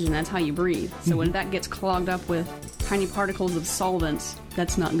exchanges oxygen. That's how you breathe. So when that gets clogged up with tiny particles of solvents,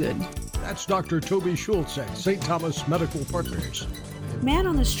 that's not good. That's Dr. Toby Schultz at St. Thomas Medical Partners. Man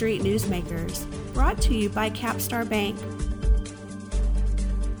on the Street Newsmakers, brought to you by Capstar Bank.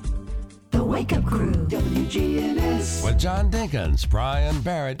 The Wake Up Crew, WGNS. With John Dinkins, Brian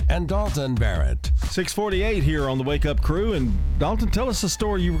Barrett, and Dalton Barrett. 6:48 here on the Wake Up Crew. And Dalton, tell us the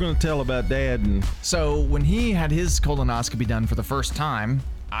story you were going to tell about Dad. And So when he had his colonoscopy done for the first time,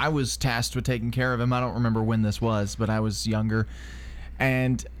 I was tasked with taking care of him. I don't remember when this was, but I was younger.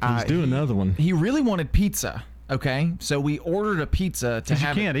 And he's doing another one. He really wanted pizza. Okay, so we ordered a pizza to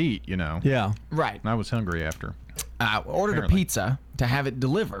have. You can't eat, you know. Yeah. Right. I was hungry after. Ordered a pizza to have it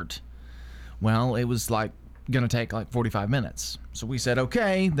delivered. Well, it was like going to take like 45 minutes. So we said,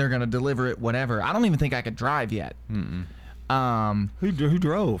 okay, they're going to deliver it, whatever. I don't even think I could drive yet. Who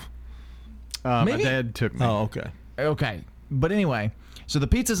drove? My dad took me. Oh, okay. Okay. But anyway, so the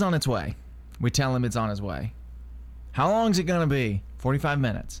pizza's on its way. We tell him it's on its way. How long is it going to be? 45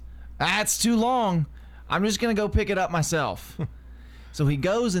 minutes. That's too long. I'm just going to go pick it up myself. So he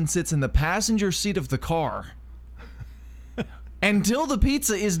goes and sits in the passenger seat of the car until the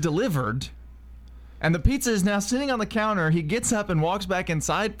pizza is delivered. And the pizza is now sitting on the counter. He gets up and walks back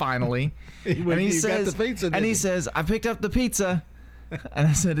inside finally. And he says, I picked up the pizza. And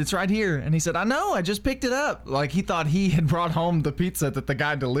I said, it's right here. And he said, I know, I just picked it up. Like he thought he had brought home the pizza that the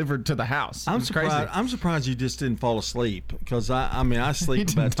guy delivered to the house. I'm surprised you just didn't fall asleep, because I sleep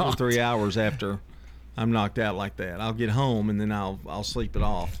about 2 or 3 hours after I'm knocked out like that. I'll get home and then I'll sleep it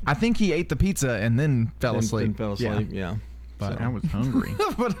off. I think he ate the pizza and then fell asleep. Then fell asleep, yeah. But I was hungry.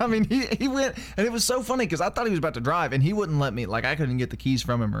 But I mean, he went, and it was so funny because I thought he was about to drive, and he wouldn't let me. Like I couldn't get the keys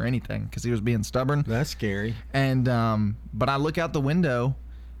from him or anything because he was being stubborn. That's scary. And but I look out the window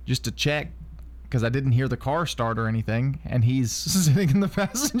just to check because I didn't hear the car start or anything, and he's sitting in the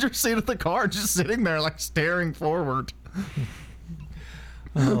passenger seat of the car, just sitting there like staring forward.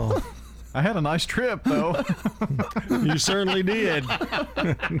 Oh. I had a nice trip, though. You certainly did.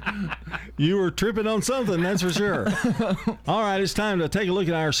 You were tripping on something, that's for sure. All right, it's time to take a look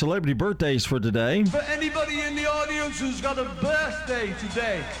at our celebrity birthdays for today. For anybody in the audience who's got a birthday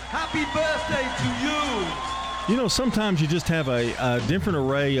today, happy birthday to you. You know, sometimes you just have a different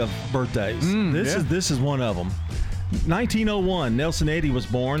array of birthdays. This is one of them. 1901, Nelson Eddy was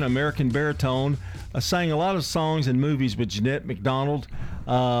born, American baritone. Sang a lot of songs and movies with Jeanette MacDonald.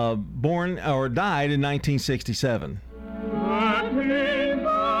 Born or died in 1967.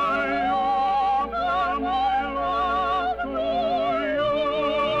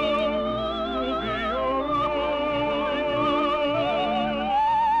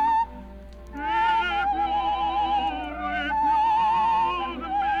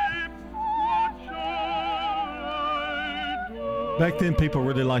 Back then, people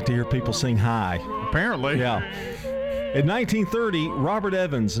really liked to hear people sing high. Apparently. Yeah. In 1930, Robert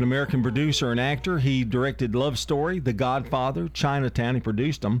Evans, an American producer and actor, he directed Love Story, The Godfather, Chinatown. He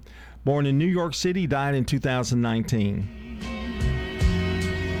produced them. Born in New York City, died in 2019.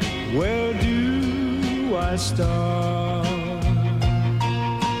 Where do I start?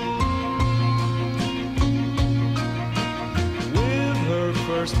 With her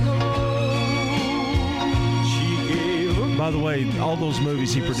first note, she gave a... By the way, all those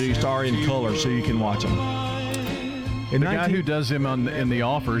movies he produced are in color, so you can watch them. The guy who does him in The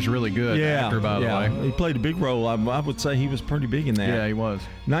Offer is really good actor, by the way. He played a big role. I would say he was pretty big in that. Yeah, he was.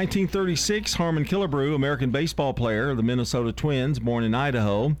 1936, Harmon Killebrew, American baseball player of the Minnesota Twins, born in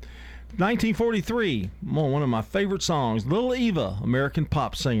Idaho. 1943, one of my favorite songs, Little Eva, American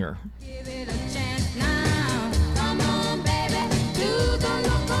pop singer.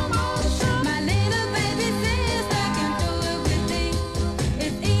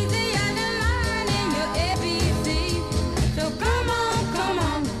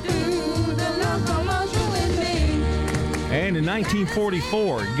 And in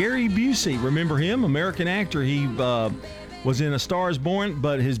 1944, Gary Busey, remember him? American actor. He was in A Star Is Born,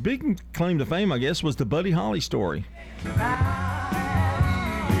 but his big claim to fame, I guess, was the Buddy Holly story.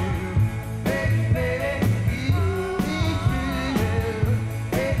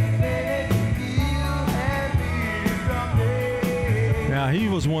 Now, he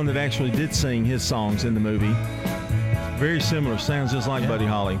was one that actually did sing his songs in the movie. Very similar. Sounds just like Buddy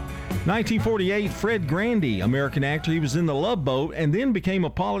Holly. 1948, Fred Grandy, American actor. He was in The Love Boat and then became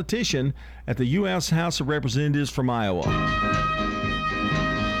a politician at the U.S. House of Representatives from Iowa.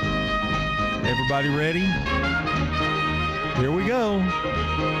 Everybody ready? Here we go.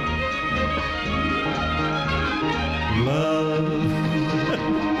 Love.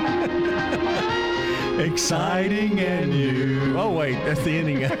 Exciting and new. Oh, wait, that's the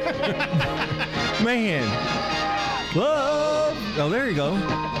ending. Man. Love. Oh, there you go.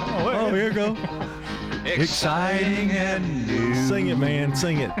 Oh, here you go. Exciting and new. Sing it, man.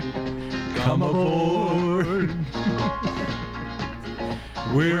 Sing it. Come aboard.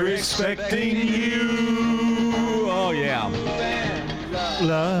 We're expecting you. Oh, yeah.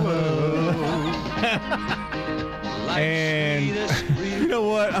 Love. And you know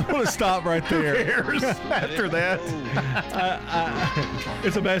what? I'm going to stop right there. After that.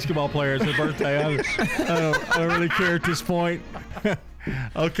 It's a basketball player. It's a birthday. I don't really care at this point.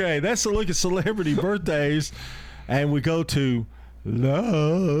 Okay, that's a look at celebrity birthdays. And we go to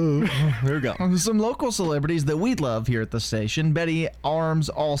love. Here we go. Some local celebrities that we love here at the station. Betty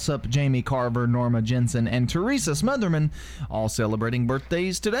Arms, Alsup, Jamie Carver, Norma Jensen, and Teresa Smotherman all celebrating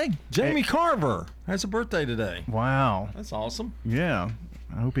birthdays today. Jamie Carver has a birthday today. Wow. That's awesome. Yeah.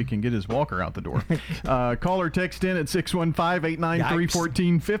 I hope he can get his walker out the door. Call or text in at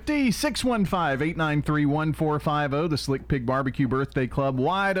 615-893-1450, 615-893-1450. The Slick Pig Barbecue Birthday Club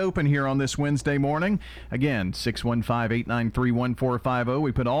wide open here on this Wednesday morning. Again, 615-893-1450.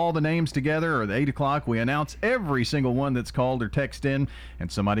 We put all the names together, or at 8 o'clock, we announce every single one that's called or text in,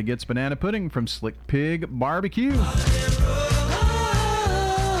 and somebody gets banana pudding from Slick Pig Barbecue.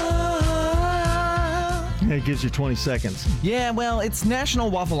 It gives you 20 seconds. Yeah, well, it's National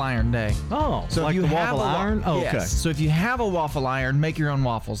Waffle Iron Day. Oh, so like if you the have waffle iron? Oh, yes. okay. So if you have a waffle iron, make your own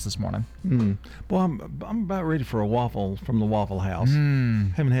waffles this morning. Well, I'm about ready for a waffle from the Waffle House.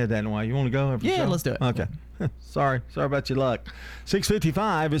 Haven't had that in a while. You want to go? Yeah, let's do it. Okay. Sorry about your luck.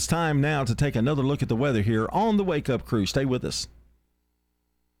 6:55. It's time now to take another look at the weather here on the Wake Up Crew. Stay with us.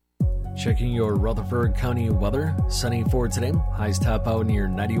 Checking your Rutherford County weather. Sunny for today. Highs top out near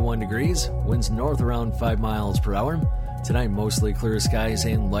 91 degrees. Winds north around 5 miles per hour. Tonight, mostly clear skies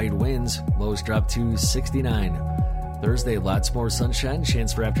and light winds. Lows drop to 69. Thursday, lots more sunshine.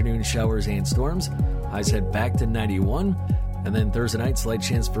 Chance for afternoon showers and storms. Highs head back to 91. And then Thursday night, slight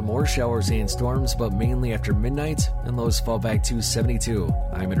chance for more showers and storms, but mainly after midnight, and lows fall back to 72.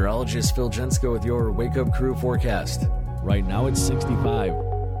 I'm meteorologist Phil Jensko with your Wake Up Crew forecast. Right now, it's 65.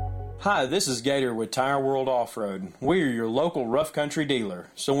 Hi, this is Gator with Tire World Off-Road. We are your local rough country dealer.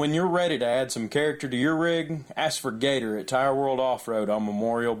 So when you're ready to add some character to your rig, ask for Gator at Tire World Off-Road on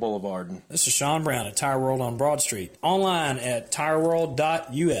Memorial Boulevard. This is Sean Brown at Tire World on Broad Street. Online at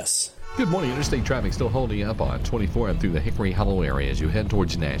tireworld.us. Good morning. Interstate traffic still holding up on 24 and through the Hickory Hollow area as you head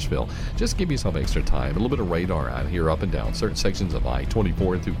towards Nashville. Just give yourself extra time. A little bit of radar out here up and down certain sections of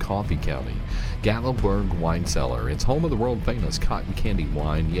I-24 through Coffee County. Gatlinburg Wine Cellar. It's home of the world-famous cotton candy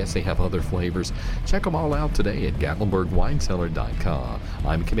wine. Yes, they have other flavors. Check them all out today at GatlinburgWineCellar.com.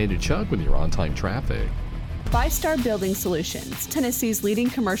 I'm Commander Chuck with your on-time traffic. ViStar Building Solutions, Tennessee's leading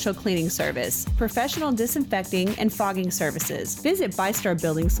commercial cleaning service, professional disinfecting and fogging services. Visit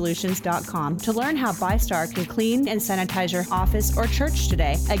ViStarBuildingSolutions.com to learn how ViStar can clean and sanitize your office or church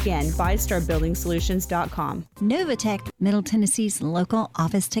today. Again, ViStarBuildingSolutions.com. Novatech, Middle Tennessee's local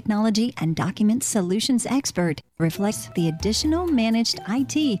office technology and document solutions expert, reflects the additional managed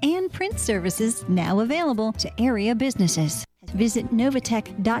IT and print services now available to area businesses. Visit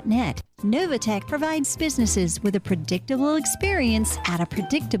Novatech.net. Novatech provides businesses with a predictable experience at a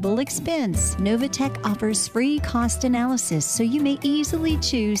predictable expense. Novatech offers free cost analysis so you may easily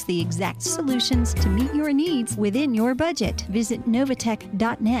choose the exact solutions to meet your needs within your budget. Visit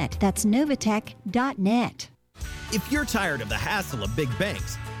Novatech.net. That's Novatech.net. If you're tired of the hassle of big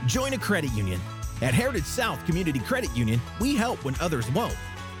banks, join a credit union. At Heritage South Community Credit Union, we help when others won't.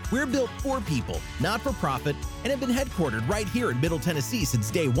 We're built for people, not for profit, and have been headquartered right here in Middle Tennessee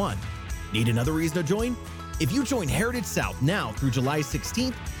since day one. Need another reason to join? If you join Heritage South now through July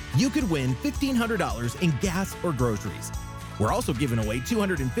 16th, you could win $1,500 in gas or groceries. We're also giving away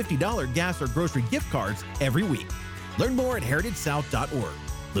 $250 gas or grocery gift cards every week. Learn more at heritagesouth.org.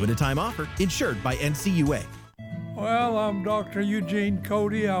 Limited time offer, insured by NCUA. Well, I'm Dr. Eugene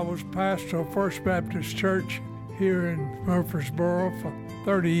Cody. I was pastor of First Baptist Church here in Murfreesboro for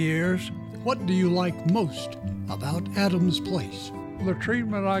 30 years. What do you like most about Adams Place? The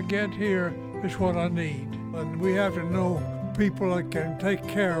treatment I get here is what I need. And we have to know people that can take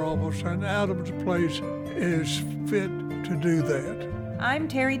care of us, and Adams Place is fit to do that. I'm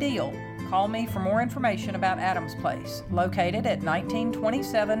Terry Deal. Call me for more information about Adams Place, located at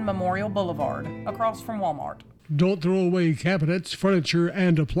 1927 Memorial Boulevard, across from Walmart. Don't throw away cabinets, furniture,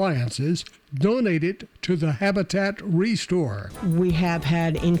 and appliances. Donate it to the Habitat Restore. We have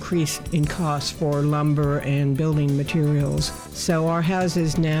had increase in costs for lumber and building materials, so our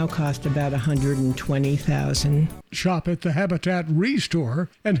houses now cost about $120,000. Shop at the Habitat Restore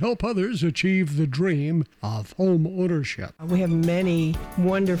and help others achieve the dream of home ownership. We have many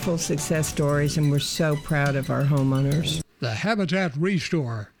wonderful success stories, and we're so proud of our homeowners. The Habitat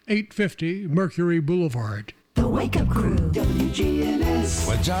Restore, 850 Mercury Boulevard. The Wake Up Crew, WGNS.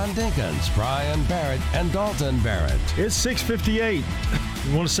 With John Dinkins, Brian Barrett, and Dalton Barrett. It's 6:58.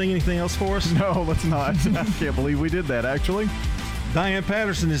 You want to sing anything else for us? No, let's not. I can't believe we did that, actually. Diane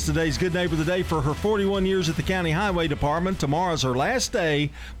Patterson is today's Good Neighbor of the Day for her 41 years at the County Highway Department. Tomorrow's her last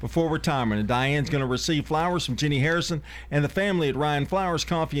day before retirement. And Diane's going to receive flowers from Jenny Harrison and the family at Ryan Flowers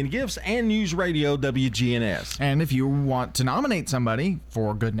Coffee and Gifts and News Radio WGNS. And if you want to nominate somebody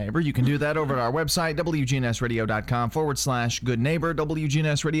for Good Neighbor, you can do that over at our website, WGNSradio.com/Good Neighbor.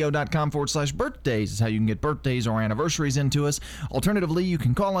 WGNSradio.com/birthdays is how you can get birthdays or anniversaries into us. Alternatively, you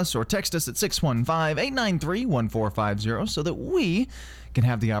can call us or text us at 615-893-1450 so that we can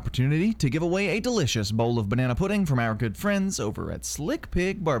have the opportunity to give away a delicious bowl of banana pudding from our good friends over at Slick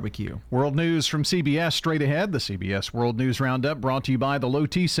Pig Barbecue. World news from CBS straight ahead. The CBS World News Roundup brought to you by the Low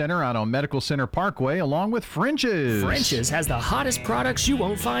T Center out on Medical Center Parkway, along with French's. French's has the hottest products you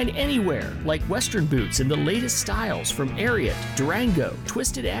won't find anywhere, like Western boots in the latest styles from Ariat, Durango,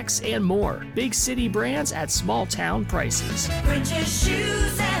 Twisted X, and more. Big city brands at small town prices. French's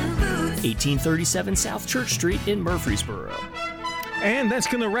shoes and boots. 1837 South Church Street in Murfreesboro. And that's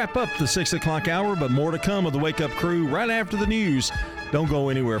going to wrap up the 6 o'clock hour, but more to come of the Wake Up Crew right after the news. Don't go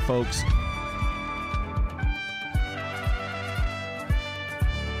anywhere, folks.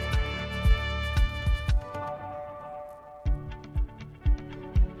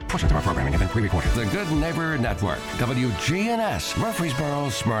 Portions of our programming have been pre-recorded. The Good Neighbor Network, WGNS, Murfreesboro,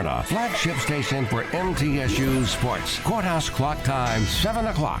 Smyrna, flagship station for MTSU Sports. Courthouse clock time, 7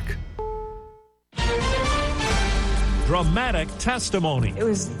 o'clock. Dramatic testimony. It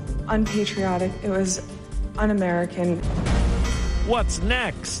was unpatriotic. It was un-American. What's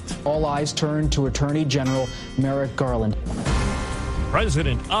next? All eyes turn to Attorney General Merrick Garland.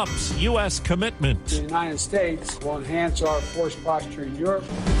 President ups U.S. commitment. The United States will enhance our force posture in Europe.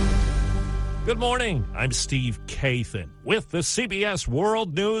 Good morning. I'm Steve Kathan with the CBS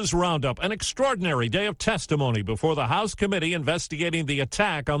World News Roundup. An extraordinary day of testimony before the House committee investigating the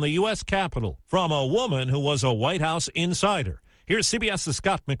attack on the U.S. Capitol from a woman who was a White House insider. Here's CBS's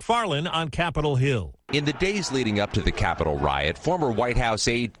Scott McFarlane on Capitol Hill. In the days leading up to the Capitol riot, former White House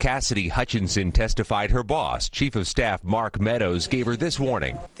aide Cassidy Hutchinson testified her boss, Chief of Staff Mark Meadows, gave her this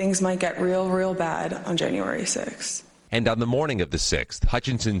warning. Things might get real bad on January 6th. And on the morning of the 6th,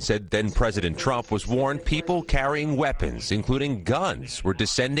 Hutchinson said then President Trump was warned people carrying weapons, including guns, were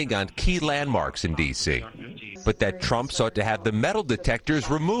descending on key landmarks in D.C. But that Trump sought to have the metal detectors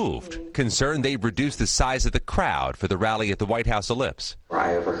removed, concerned they'd reduce the size of the crowd for the rally at the White House Ellipse.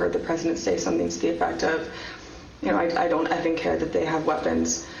 I overheard the president say something to the effect of, I don't effing care that they have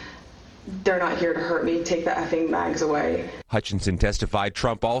weapons. They're not here to hurt me. Take the effing mags away. Hutchinson testified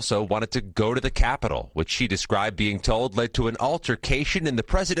Trump also wanted to go to the Capitol, which she described being told led to an altercation in the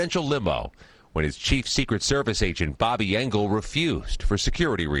presidential limo when his chief Secret Service agent Bobby Engel refused for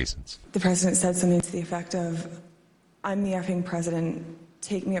security reasons. The president said something to the effect of, I'm the effing president.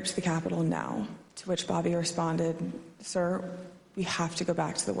 Take me up to the Capitol now. To which Bobby responded, sir, we have to go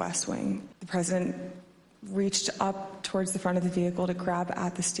back to the West Wing. The president reached up towards the front of the vehicle to grab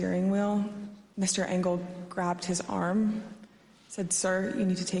at the steering wheel. Mr. Engel grabbed his arm, said, sir, you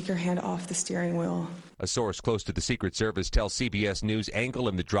need to take your hand off the steering wheel. A source close to the Secret Service tells CBS News Engel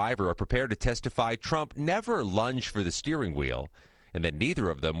and the driver are prepared to testify Trump never lunged for the steering wheel and that neither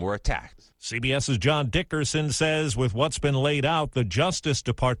of them were attacked. CBS's John Dickerson says with what's been laid out, the Justice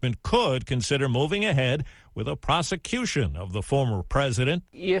Department could consider moving ahead with a prosecution of the former president.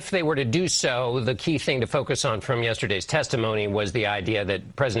 If they were to do so, the key thing to focus on from yesterday's testimony was the idea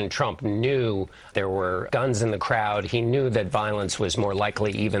that President Trump knew there were guns in the crowd. He knew that violence was more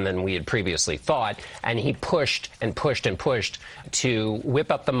likely even than we had previously thought. And he pushed and pushed and pushed to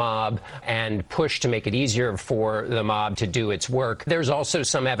whip up the mob and push to make it easier for the mob to do its work. There's also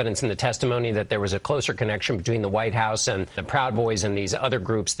some evidence in the testimony that there was a closer connection between the White House and the Proud Boys and these other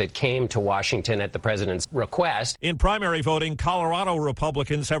groups that came to Washington at the president's request. In primary voting, Colorado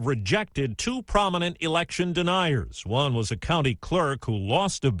Republicans have rejected two prominent election deniers. One was a county clerk who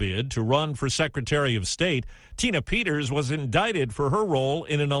lost a bid to run for Secretary of State. Tina Peters was indicted for her role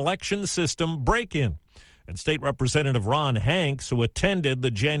in an election system break-in. And State Representative Ron Hanks, who attended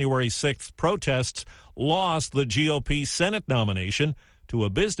the January 6th protests, lost the GOP Senate nomination to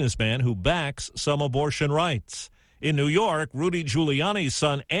a businessman who backs some abortion rights. In New York, Rudy Giuliani's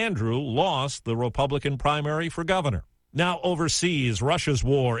son Andrew lost the Republican primary for governor. Now overseas, Russia's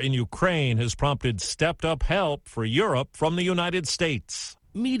war in Ukraine has prompted stepped-up help for Europe from the United States.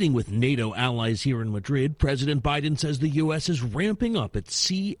 Meeting with NATO allies here in Madrid, President Biden says the U.S. is ramping up its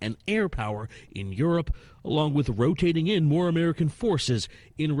sea and air power in Europe, along with rotating in more American forces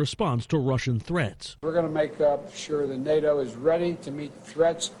in response to Russian threats. We're going to make sure that NATO is ready to meet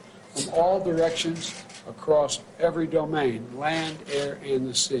threats from all directions across every domain, land, air, and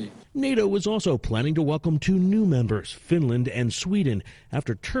the sea. NATO is also planning to welcome two new members, Finland and Sweden,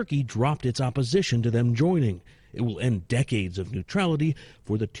 after Turkey dropped its opposition to them joining. It will end decades of neutrality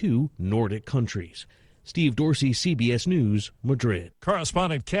for the two Nordic countries. Steve Dorsey, CBS News, Madrid.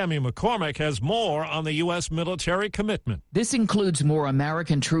 Correspondent Cammie McCormick has more on the U.S. military commitment. This includes more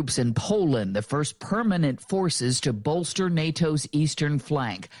American troops in Poland, the first permanent forces to bolster NATO's eastern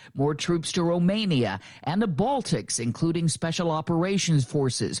flank, more troops to Romania and the Baltics, including special operations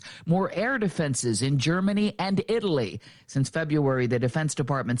forces, more air defenses in Germany and Italy. Since February, the Defense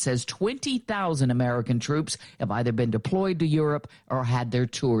Department says 20,000 American troops have either been deployed to Europe or had their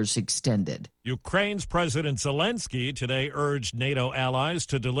tours extended. Ukraine's President Zelensky today urged NATO allies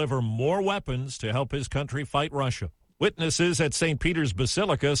to deliver more weapons to help his country fight Russia. Witnesses at St. Peter's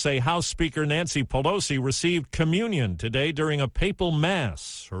Basilica say House Speaker Nancy Pelosi received communion today during a papal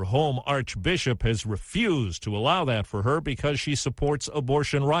mass. Her home archbishop has refused to allow that for her because she supports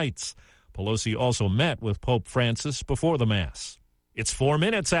abortion rights. Pelosi also met with Pope Francis before the mass. It's 4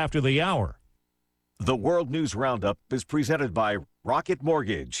 minutes after the hour. The World News Roundup is presented by Rocket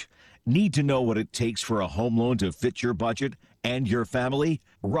Mortgage. Need to know what it takes for a home loan to fit your budget and your family?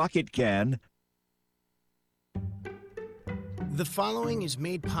 Rocket can. The following is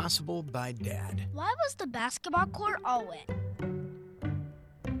made possible by Dad. Why was the basketball court all wet?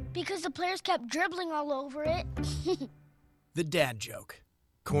 Because the players kept dribbling all over it. The dad joke.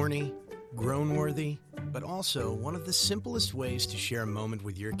 Corny, groan-worthy, but also one of the simplest ways to share a moment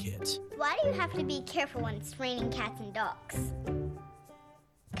with your kids. Why do you have to be careful when it's raining cats and dogs?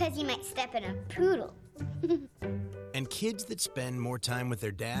 Because you might step in a poodle. And kids that spend more time with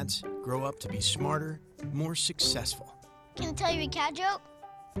their dads grow up to be smarter, more successful. Can I tell you a cat joke?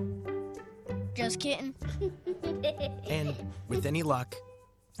 Just kidding. And, with any luck,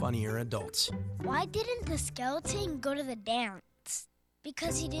 funnier adults. Why didn't the skeleton go to the dance?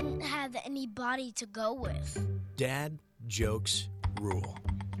 Because he didn't have any body to go with. Dad jokes rule.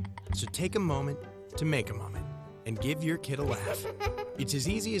 So take a moment to make a moment and give your kid a laugh. It's as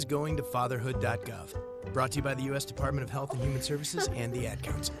easy as going to fatherhood.gov. Brought to you by the U.S. Department of Health and Human Services and the Ad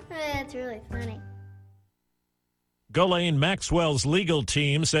Council. That's really funny. Ghislaine Maxwell's legal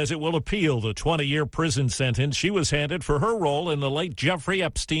team says it will appeal the 20-year prison sentence she was handed for her role in the late Jeffrey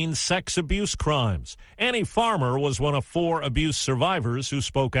Epstein's sex abuse crimes. Annie Farmer was one of 4 abuse survivors who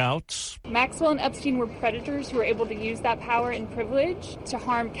spoke out. Maxwell and Epstein were predators who were able to use that power and privilege to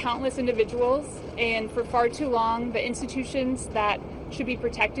harm countless individuals, and for far too long, the institutions that should be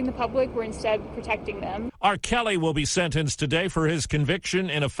protecting the public were instead protecting them. R. Kelly will be sentenced today for his conviction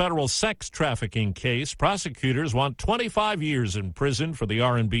in a federal sex trafficking case. Prosecutors want 25 years in prison for the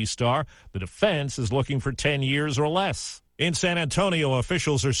R&B star. The defense is looking for 10 years or less. In San Antonio,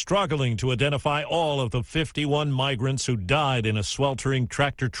 officials are struggling to identify all of the 51 migrants who died in a sweltering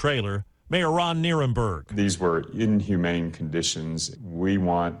tractor-trailer. Mayor Ron Nirenberg. These were inhumane conditions. We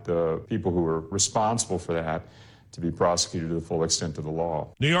want the people who are responsible for that to be prosecuted to the full extent of the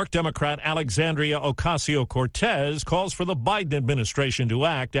law. New York Democrat Alexandria Ocasio-Cortez calls for the Biden administration to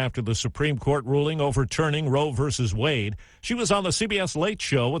act after the Supreme Court ruling overturning Roe v. Wade. She was on the CBS Late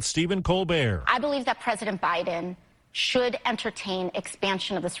Show with Stephen Colbert. I believe that President Biden should entertain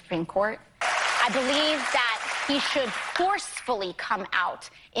expansion of the Supreme Court. I believe that he should forcefully come out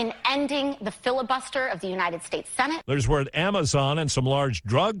in ending the filibuster of the United States Senate. There's word Amazon and some large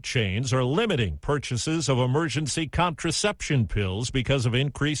drug chains are limiting purchases of emergency contraception pills because of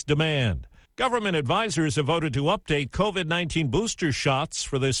increased demand. Government advisors have voted to update COVID-19 booster shots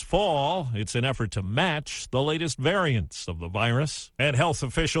for this fall. It's an effort to match the latest variants of the virus. And health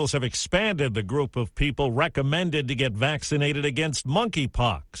officials have expanded the group of people recommended to get vaccinated against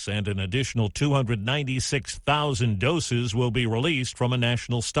monkeypox, and an additional 296,000 doses will be released from a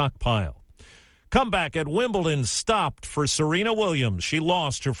national stockpile. Comeback at Wimbledon stopped for Serena Williams. She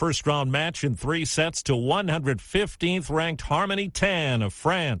lost her first-round match in 3 sets to 115th-ranked Harmony Tan of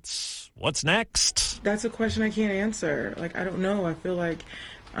France. What's next? That's a question I can't answer. I don't know. I feel like,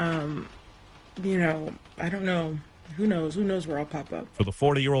 I don't know. Who knows? Who knows where I'll pop up? For the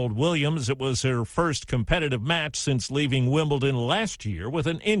 40-year-old Williams, it was her first competitive match since leaving Wimbledon last year with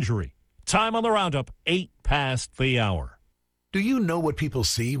an injury. Time on the roundup, 8 past the hour. Do you know what people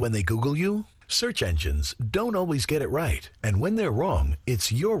see when they Google you? Search engines don't always get it right, and when they're wrong,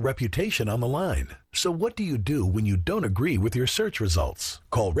 it's your reputation on the line. So what do you do when you don't agree with your search results?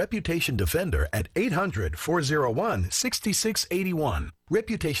 Call Reputation Defender at 800-401-6681.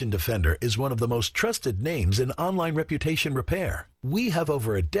 Reputation Defender is one of the most trusted names in online reputation repair. We have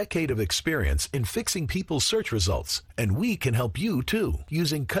over a decade of experience in fixing people's search results, and we can help you too.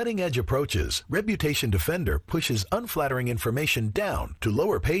 Using cutting-edge approaches, Reputation Defender pushes unflattering information down to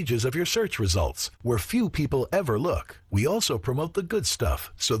lower pages of your search results, where few people ever look. We also promote the good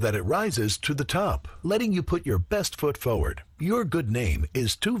stuff so that it rises to the top, letting you put your best foot forward. Your good name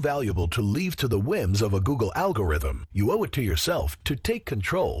is too valuable to leave to the whims of a Google algorithm. You owe it to yourself to take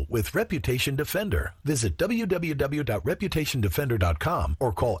control with Reputation Defender. Visit www.reputationdefender.com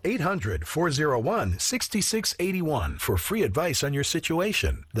or call 800-401-6681 for free advice on your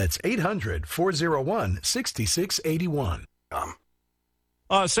situation. That's 800-401-6681.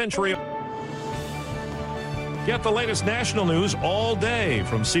 Century. Get the latest national news all day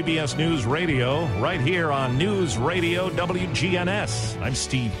from CBS News Radio, right here on News Radio WGNS. I'm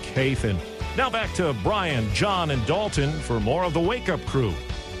Steve Kathan. Now back to Brian, John, and Dalton for more of the Wake Up Crew.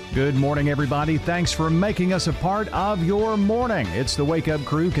 Good morning, everybody. Thanks for making us a part of your morning. It's the Wake Up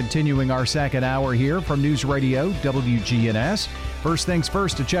Crew continuing our second hour here from News Radio WGNS. First things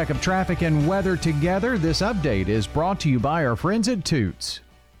first, a check of traffic and weather together. This update is brought to you by our friends at Toots.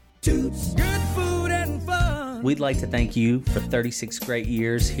 Toots, good food and fun. We'd like to thank you for 36 great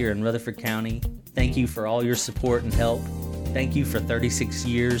years here in Rutherford County. Thank you for all your support and help. Thank you for 36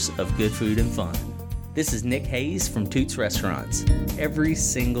 years of good food and fun. This is Nick Hayes from Toots Restaurants. Every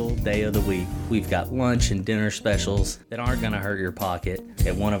single day of the week, we've got lunch and dinner specials that aren't going to hurt your pocket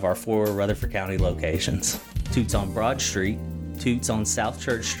at one of our 4 Rutherford County locations. Toots on Broad Street, Toots on South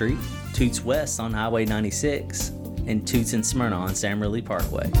Church Street, Toots West on Highway 96, and Toots in Smyrna on Sam Ridley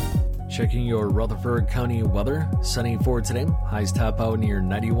Parkway. Checking your Rutherford County weather. Sunny for today. Highs top out near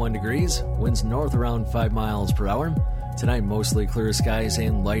 91 degrees. Winds north around 5 miles per hour. Tonight, mostly clear skies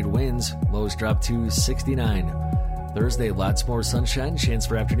and light winds. Lows drop to 69. Thursday, lots more sunshine. Chance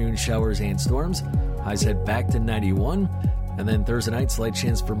for afternoon showers and storms. Highs head back to 91. And then Thursday night, slight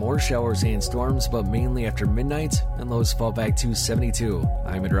chance for more showers and storms, but mainly after midnight, and lows fall back to 72.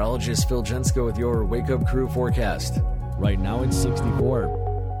 I'm meteorologist Phil Jensko with your Wake Up Crew forecast. Right now, it's 64.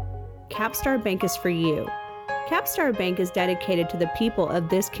 Capstar Bank is for you. Capstar Bank is dedicated to the people of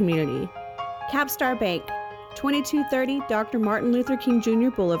this community. Capstar Bank, 2230 Dr. Martin Luther King Jr.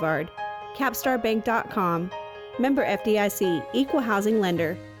 Boulevard, capstarbank.com. Member FDIC, Equal Housing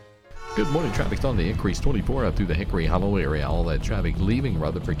Lender. Good morning. Traffic's on the increase 24 up through the Hickory Hollow area. All that traffic leaving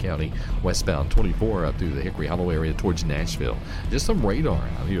Rutherford County westbound 24 up through the Hickory Hollow area towards Nashville. Just some radar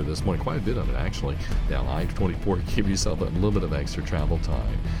out here this morning. Quite a bit of it, actually. Down I-24, give yourself a little bit of extra travel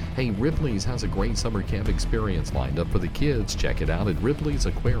time. Hey, Ripley's has a great summer camp experience lined up for the kids. Check it out at Ripley's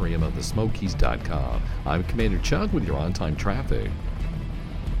Aquarium of the Smokies.com. I'm Commander Chuck with your on-time traffic.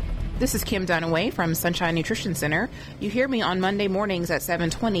 This is Kim Dunaway from Sunshine Nutrition Center. You hear me on Monday mornings at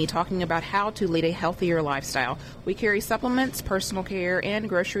 7:20 talking about how to lead a healthier lifestyle. We carry supplements, personal care, and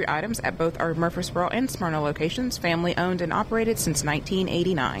grocery items at both our Murfreesboro and Smyrna locations, family owned and operated since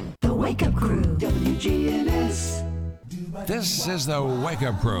 1989. The Wake Up Crew, WGNS. This is the Wake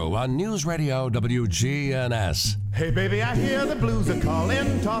Up Crew on News Radio WGNS. Hey baby, I hear the blues are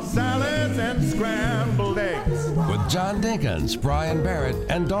calling, tossed salads and scrambled eggs. With John Dinkins, Brian Barrett,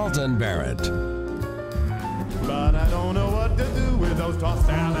 and Dalton Barrett. But I don't know what to do with those tossed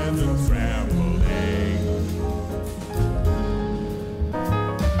salads and scrambled eggs.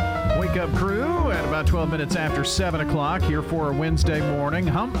 Wake Up Crew at about 12 minutes after 7 o'clock here for a Wednesday morning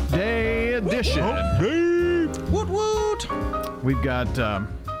Hump Day edition. Hump Day! Woot woot! We've got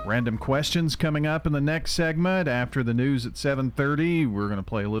random questions coming up in the next segment. After the news at 7:30, we're going to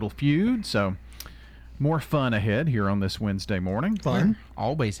play a little feud. So more fun ahead here on this Wednesday morning. Fun. We're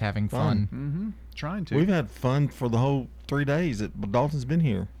always having fun. Mm-hmm. Trying to. We've had fun for the whole 3 days that Dalton's been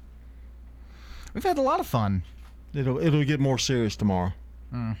here. We've had a lot of fun. It'll get more serious tomorrow.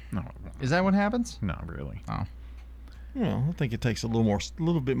 No. Is that what happens? Not really. Oh. Well, I think it takes a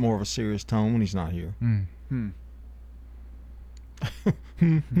little bit more of a serious tone when he's not here. Well,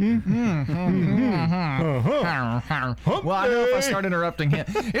 I know if I start interrupting him.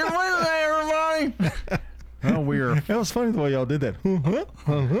 It's Wednesday, everybody. Well, that was funny the way y'all did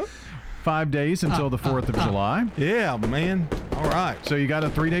that. 5 days until the 4th of July. Yeah, man. All right. So you got a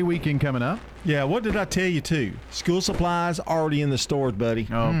 3-day weekend coming up. Yeah, what did I tell you, too? School supplies already in the stores, buddy.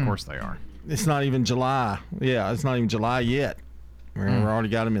 Oh, of course they are. It's not even July. Yeah, it's not even July yet. We already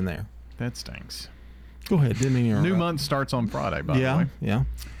got them in there. That stinks. Go ahead. Didn't mean to New month starts on Friday, by the way. Yeah.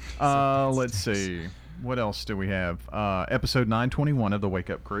 Let's see. What else do we have? Episode 921 of the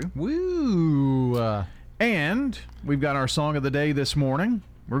Wake Up Crew. Woo! And we've got our song of the day this morning.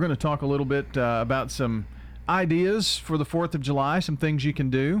 We're going to talk a little bit about some ideas for the 4th of July, some things you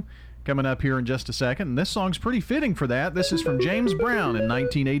can do coming up here in just a second. And this song's pretty fitting for that. This is from James Brown in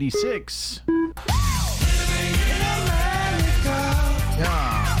 1986.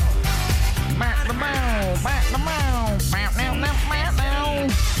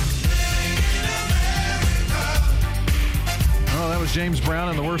 Oh, that was James Brown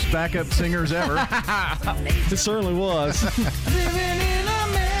and the worst backup singers ever. It certainly was.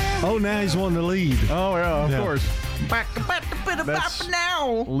 Oh, now he's wanting to lead. Oh, yeah, of course. That's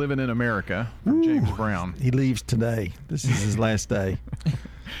now. Living in America from James Brown. He leaves today. This is his last day.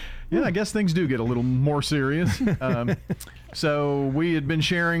 Yeah, I guess things do get a little more serious. So we had been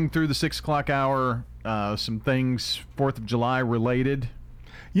sharing through the 6 o'clock hour some things 4th of July related.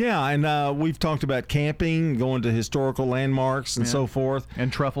 Yeah, and we've talked about camping, going to historical landmarks and so forth.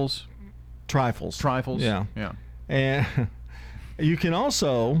 And truffles. Trifles. Yeah. And you can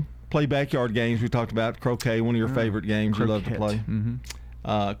also play backyard games. We talked about croquet, one of your favorite games you love to play. Mm-hmm.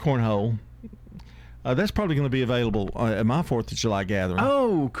 Cornhole. That's probably going to be available at my 4th of July gathering.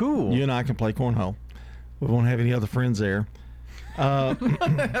 Oh, cool. You and I can play cornhole. We won't have any other friends there.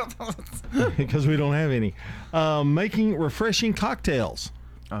 Because we don't have any. Making refreshing cocktails.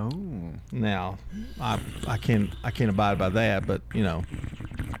 Oh. Now, I can't abide by that, but,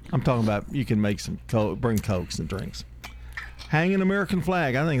 I'm talking about you can make some bring Cokes and drinks. Hang an American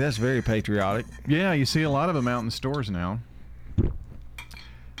flag. I think that's very patriotic. Yeah, you see a lot of them out in stores now.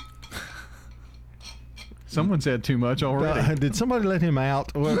 Someone's had too much already. Did somebody let him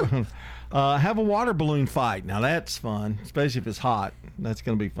out? Have a water balloon fight. Now that's fun, especially if it's hot. That's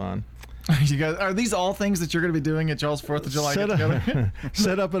going to be fun. You guys, are these all things that you're going to be doing at y'all's 4th of July get-together?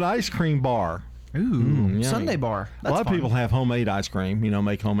 Set up an ice cream bar. Ooh, Sunday bar. That's a lot of people have homemade ice cream.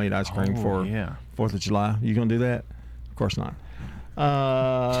 Make homemade ice cream for 4th of July. You going to do that? Of course not.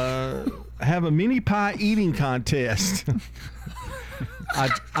 Have a mini pie eating contest.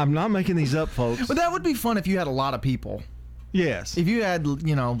 I'm not making these up, folks. But that would be fun if you had a lot of people. Yes. If you had,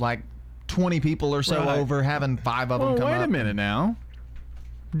 like 20 people or so over, having 5 of them come up. Wait a minute now.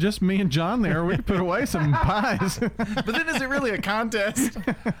 Just me and John there. We could put away some pies. But then is it really a contest?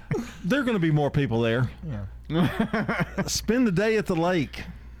 There are going to be more people there. Yeah. Spend the day at the lake.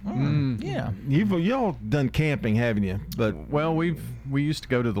 Yeah. Y'all done camping, haven't you? But we used to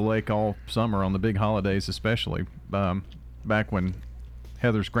go to the lake all summer on the big holidays, especially back when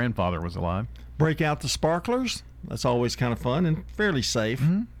Heather's grandfather was alive. Break out the sparklers. That's always kind of fun and fairly safe.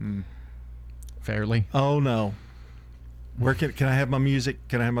 Mm-hmm. Fairly. Oh, no. Where can I have my music?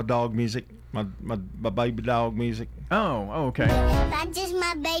 Can I have my dog music? My baby dog music? Oh, okay. That's just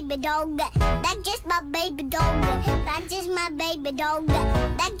my baby dog. That's just my baby dog. That's just my baby dog.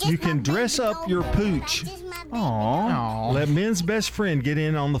 That's just You can dress up your pooch. Aww. Let Men's Best Friend get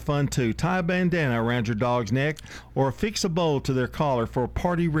in on the fun, too. Tie a bandana around your dog's neck or affix a bow to their collar for a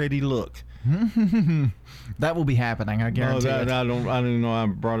party-ready look. That will be happening, I guarantee it. I don't know I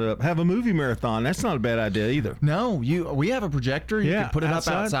brought it up. Have a movie marathon. That's not a bad idea either. No, we have a projector. You can put it up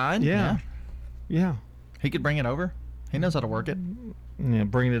outside. Yeah. He could bring it over. He knows how to work it. Yeah,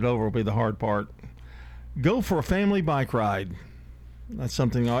 bringing it over will be the hard part. Go for a family bike ride. That's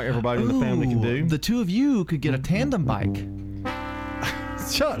something everybody in the family can do. The two of you could get a tandem bike.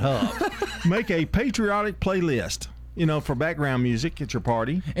 Shut up. Make a patriotic playlist, for background music at your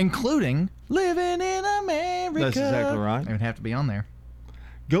party. Including Living in America. That's exactly right. It would have to be on there.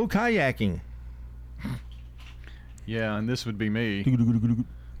 Go kayaking. Yeah, and this would be me.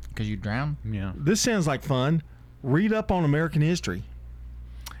 Because you drown? Yeah. This sounds like fun. Read up on American history.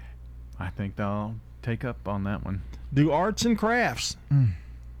 I think they'll take up on that one. Do arts and crafts.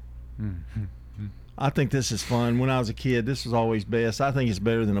 I think this is fun. When I was a kid, this was always best. I think it's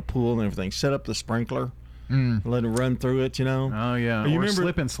better than a pool and everything. Set up the sprinkler. Let it run through it, Oh, yeah. You or remember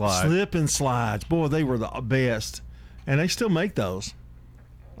slip and slide. Slip and slides. Boy, they were the best. And they still make those.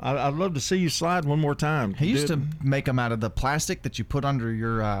 I'd love to see you slide one more time. He used to make them out of the plastic that you put under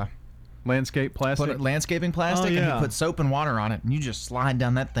your... landscape plastic? Landscaping plastic, and you put soap and water on it, and you just slide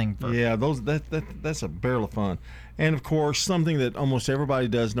down that thing. That's a barrel of fun. And, of course, something that almost everybody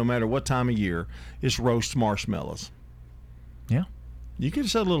does no matter what time of year is roast marshmallows. Yeah. You could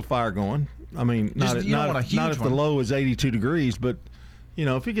set a little fire going. I mean, not if the low is 82 degrees, but,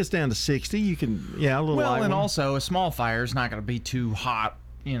 if it gets down to 60, you can, a little light Well, and one. also, a small fire is not going to be too hot.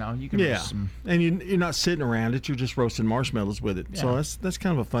 You can roast some... and you're not sitting around it. You're just roasting marshmallows with it. Yeah. So that's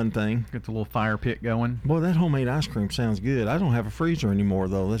kind of a fun thing. Get the little fire pit going. Boy, that homemade ice cream sounds good. I don't have a freezer anymore,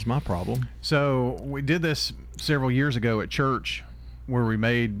 though. That's my problem. So we did this several years ago at church where we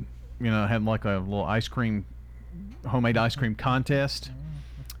made, had like a little homemade ice cream contest.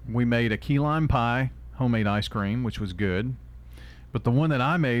 We made a key lime pie homemade ice cream, which was good. But the one that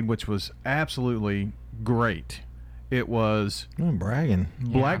I made, which was absolutely great, it was I'm bragging.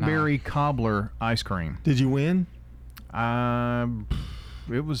 Blackberry cobbler ice cream. Did you win?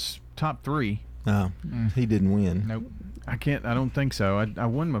 It was top 3. No, he didn't win. Nope. I don't think so. I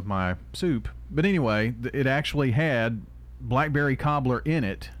won with my soup. But anyway, it actually had blackberry cobbler in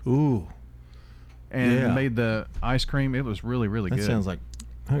it. Ooh. And made the ice cream. It was really, really good. That sounds like...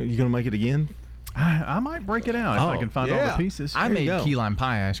 Are you going to make it again? I might break it out if I can find all the pieces. I made key lime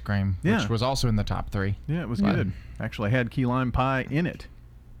pie ice cream, which was also in the top 3. Yeah, it was good. Actually had key lime pie in it.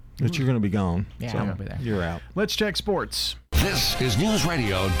 But you're going to be gone. Yeah, I won't be there. You're out. Let's check sports. This is News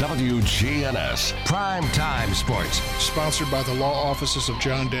Radio WGNS Prime Time Sports. Sponsored by the law offices of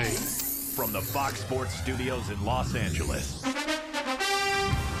John Day. From the Fox Sports Studios in Los Angeles,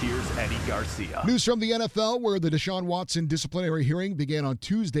 here's Eddie Garcia. News from the NFL, where the Deshaun Watson disciplinary hearing began on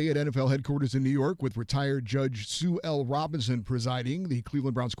Tuesday at NFL headquarters in New York with retired Judge Sue L. Robinson presiding. The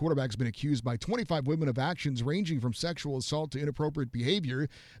Cleveland Browns quarterback has been accused by 25 women of actions ranging from sexual assault to inappropriate behavior.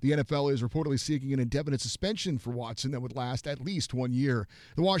 The NFL is reportedly seeking an indefinite suspension for Watson that would last at least 1 year.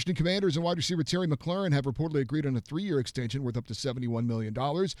 The Washington Commanders and wide receiver Terry McLaurin have reportedly agreed on a 3-year extension worth up to $71 million.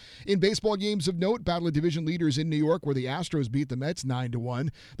 In baseball games of note, battle of division leaders in New York, where the Astros beat the Mets 9-1.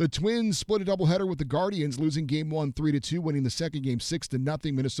 The Twins split a doubleheader with the Guardians, losing Game 1 3-2, winning the second game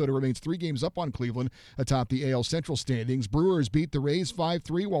 6-0. Minnesota remains 3 games up on Cleveland atop the AL Central standings. Brewers beat the Rays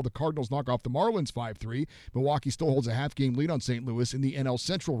 5-3, while the Cardinals knock off the Marlins 5-3. Milwaukee still holds a half-game lead on St. Louis in the NL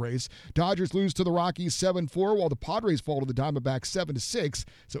Central race. Dodgers lose to the Rockies 7-4, while the Padres fall to the Diamondbacks 7-6.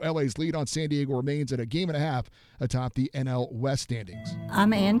 So LA's lead on San Diego remains at a game and a half atop the NL West standings.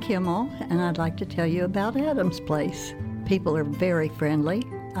 I'm Ann Kimmel, and I'd like to tell you about Adams Place. People are very friendly.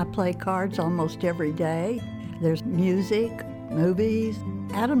 I play cards almost every day. There's music, movies.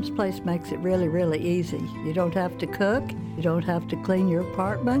 Adams Place makes it really, really easy. You don't have to cook. You don't have to clean your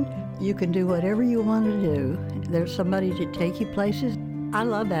apartment. You can do whatever you want to do. There's somebody to take you places. I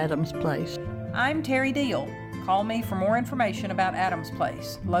love Adams Place. I'm Terry Deal. Call me for more information about Adams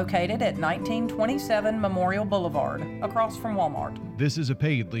Place, located at 1927 Memorial Boulevard, across from Walmart. This is a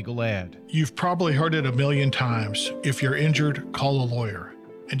paid legal ad. You've probably heard it a million times. If you're injured, call a lawyer.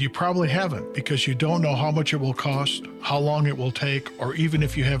 And you probably haven't, because you don't know how much it will cost, how long it will take, or even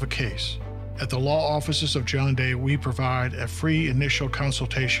if you have a case. At the law offices of John Day, we provide a free initial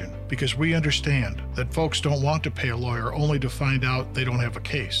consultation because we understand that folks don't want to pay a lawyer only to find out they don't have a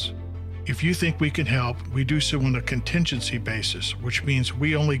case. If you think we can help, we do so on a contingency basis, which means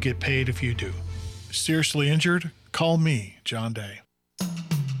we only get paid if you do. Seriously injured? Call me, John Day.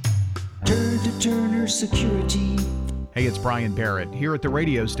 Turn to Turner Security. Hey, it's Brian Barrett. Here at the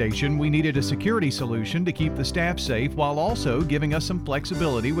radio station, we needed a security solution to keep the staff safe while also giving us some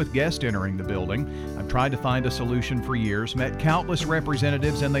flexibility with guests entering the building. I've tried to find a solution for years, met countless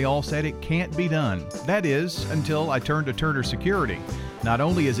representatives, and they all said it can't be done. That is, until I turned to Turner Security. Not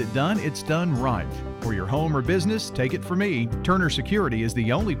only is it done, it's done right. For your home or business, take it from me. Turner Security is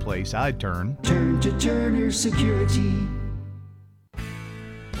the only place I'd turn. Turn to Turner Security.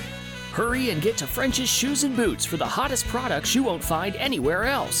 Hurry and get to French's Shoes and Boots for the hottest products you won't find anywhere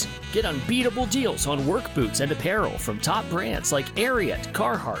else. Get unbeatable deals on work boots and apparel from top brands like Ariat,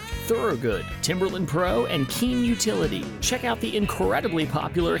 Carhartt, Thorogood, Timberland Pro, and Keen Utility. Check out the incredibly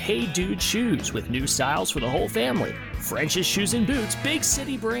popular Hey Dude shoes with new styles for the whole family. French's Shoes and Boots, big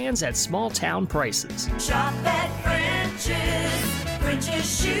city brands at small town prices. Shop at French's.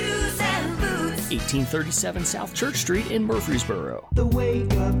 French's Shoes and Boots. 1837 South Church Street in Murfreesboro. The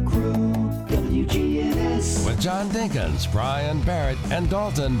Wake Up Crew, WGNS. With John Dinkins, Brian Barrett, and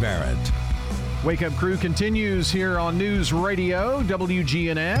Dalton Barrett. Wake Up Crew continues here on News Radio,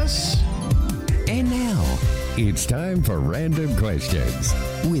 WGNS. And now, it's time for Random Questions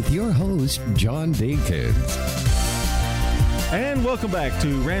with your host, John Dinkins. And welcome back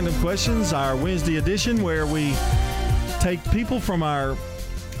to Random Questions, our Wednesday edition where we take people from our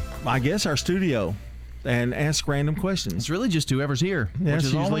studio and ask random questions. It's really just whoever's here, which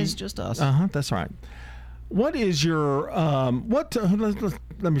is always just us. That's right. What is your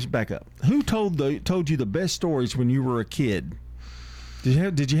let me back up. Who told you the best stories when you were a kid?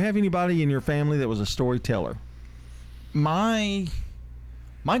 Did you have anybody in your family that was a storyteller? My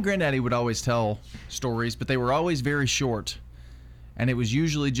granddaddy would always tell stories, but they were always very short. And it was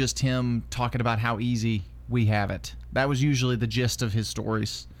usually just him talking about how easy we have it. That was usually the gist of his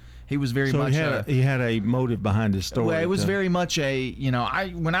stories. He was very much he had a motive behind his story. Well, it was very much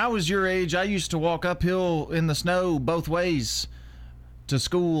when I was your age, I used to walk uphill in the snow both ways to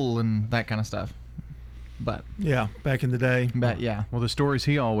school and that kind of stuff. But yeah, back in the day. But yeah. Well, the stories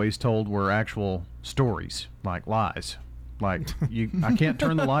he always told were actual stories, like lies. Like I can't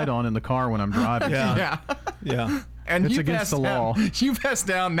turn the light on in the car when I'm driving. Yeah. And it's against the law. You passed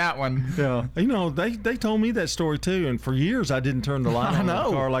down that one. Yeah. They told me that story too, and for years I didn't turn the light on in the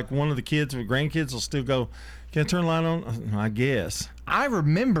car. Like one of the kids with grandkids will still go, "Can I turn the light on?" I guess. I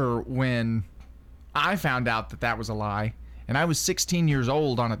remember when I found out that was a lie, and I was 16 years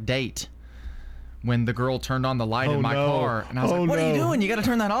old on a date when the girl turned on the light in my car, and I was like, "What are you doing? You got to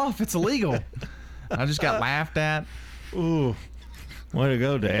turn that off. It's illegal." I just got laughed at. Ooh, way to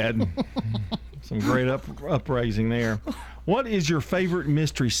go, Dad. Some great upraising there. What is your favorite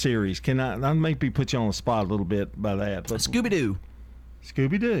mystery series? I maybe put you on the spot a little bit by that. Scooby-Doo.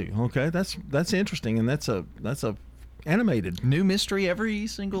 Scooby-Doo. Okay, that's interesting, and that's a animated new mystery every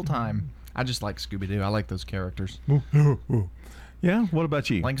single time. I just like Scooby-Doo. I like those characters. Yeah. What about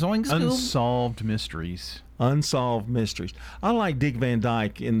you? Like Zoink Scoob? Unsolved mysteries. Unsolved mysteries. I like Dick Van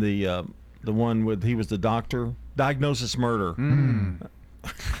Dyke in the one with he was the doctor. Diagnosis Murder.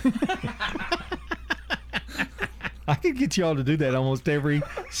 I could get you all to do that almost every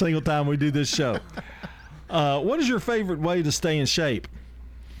single time we do this show. What is your favorite way to stay in shape?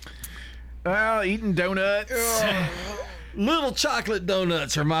 Well, eating donuts. Little chocolate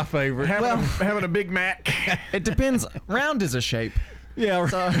donuts are my favorite. Having a Big Mac. It depends. Round is a shape. Yeah.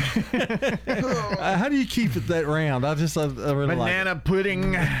 So, how do you keep it that round? I really banana like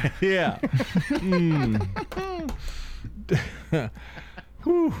pudding. Yeah.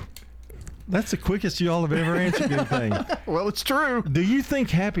 Whew. That's the quickest you all have ever answered anything. Well, it's true. Do you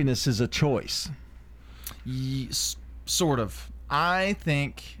think happiness is a choice? Sort of. I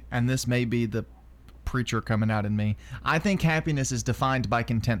think, and this may be the preacher coming out in me, I think happiness is defined by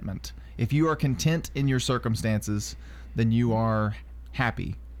contentment. If you are content in your circumstances, then you are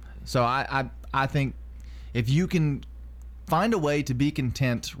happy. So I think if you can find a way to be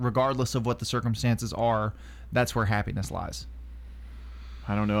content regardless of what the circumstances are, that's where happiness lies.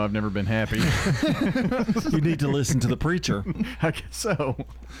 I don't know. I've never been happy. You need to listen to the preacher. I guess so.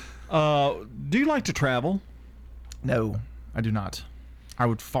 Do you like to travel? No, I do not. I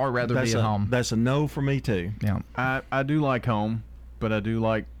would far rather be at home. That's a no for me, too. Yeah. I do like home, but I do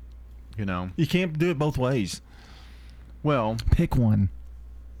like, You can't do it both ways. Well, pick one.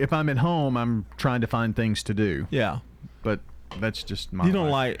 If I'm at home, I'm trying to find things to do. Yeah. But That's just my You don't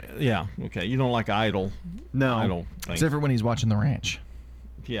life. okay. You don't like idle. No. Idle thing. Except for when he's watching The Ranch.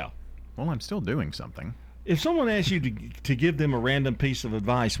 Yeah. Well, I'm still doing something. If someone asked you to give them a random piece of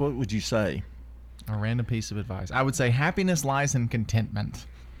advice, what would you say? A random piece of advice. I would say happiness lies in contentment.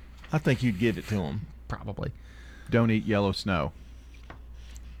 I think you'd give it to them. Probably. Don't eat yellow snow.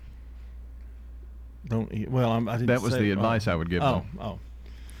 Don't eat. Well, I didn't. That was say the it. advice I would give them. Oh.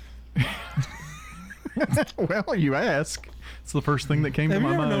 Well, you ask. It's the first thing that came to my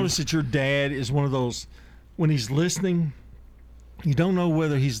Have you mind. ever noticed that your dad is one of those, when he's listening, you don't know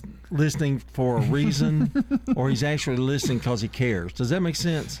whether he's listening for a reason or he's actually listening because he cares. Does that make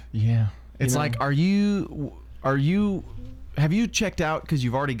sense? Yeah. It's You know? like, have you checked out because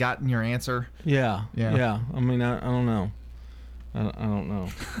you've already gotten your answer? Yeah. I mean, I don't know. I don't know.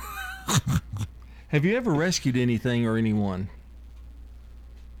 Have you ever rescued anything or anyone?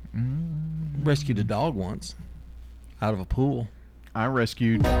 Rescued a dog once out of a pool. I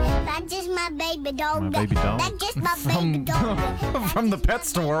rescued That's just my baby dog. my baby dog. That's just my baby dog. From the pet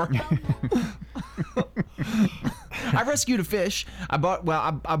store. I rescued a fish. I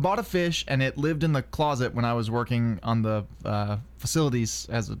bought a fish, and it lived in the closet when I was working on the facilities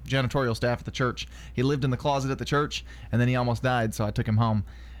as a janitorial staff at the church. He lived in the closet at the church, and then he almost died, so I took him home,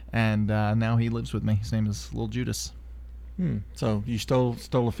 and now he lives with me. His name is Little Judas. So you stole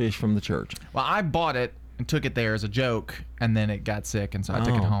a fish from the church. Well, I bought it and took it there as a joke, and then it got sick, and so I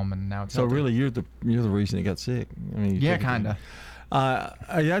took it home, and now it's so healthy. really you're the reason it got sick. I mean, Yeah, kinda.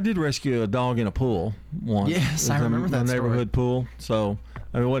 I did rescue a dog in a pool once. Yes, It I was remember that a story. neighborhood pool. So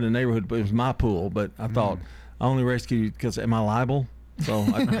I mean, it wasn't a neighborhood, but it was my pool. But I thought I only rescued because am I liable? So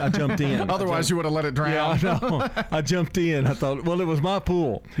I jumped in. Otherwise, you would have let it drown. Yeah, I know. I jumped in. I thought, well, it was my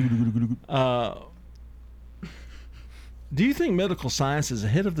pool. Do you think medical science is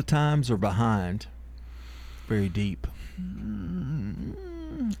ahead of the times or behind? Very deep.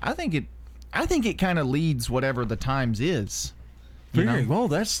 I think it kind of leads whatever the times is. You Very know? well.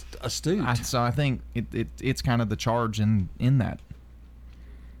 That's astute. So I think it's kind of the charge in that.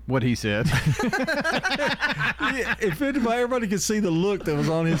 What he said. If everybody could see the look that was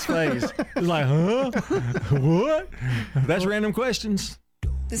on his face, it's like, huh? What? That's random questions.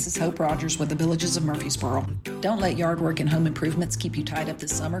 This is Hope Rogers with the Villages of Murfreesboro. Don't let yard work and home improvements keep you tied up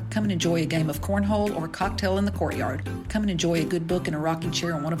this summer. Come and enjoy a game of cornhole or a cocktail in the courtyard. Come and enjoy a good book and a rocking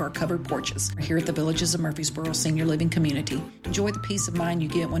chair on one of our covered porches. We're here at the Villages of Murfreesboro Senior Living Community. Enjoy the peace of mind you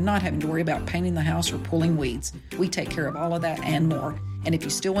get when not having to worry about painting the house or pulling weeds. We take care of all of that and more. And if you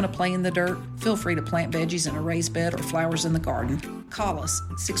still want to play in the dirt, feel free to plant veggies in a raised bed or flowers in the garden. Call us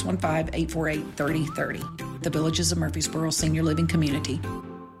at 615-848-3030. The Villages of Murfreesboro Senior Living Community.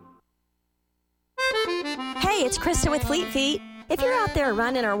 Hey, it's Kristen with Fleet Feet. If you're out there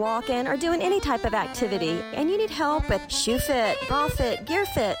running or walking or doing any type of activity and you need help with shoe fit, bra fit, gear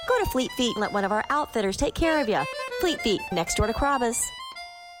fit, go to Fleet Feet and let one of our outfitters take care of you. Fleet Feet, next door to Carrabba's.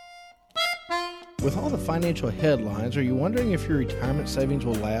 With all the financial headlines, are you wondering if your retirement savings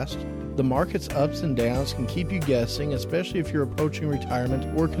will last? The market's ups and downs can keep you guessing, especially if you're approaching retirement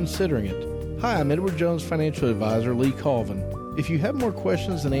or considering it. Hi, I'm Edward Jones Financial Advisor Lee Colvin. If you have more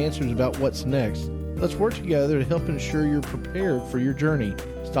questions than answers about what's next, let's work together to help ensure you're prepared for your journey.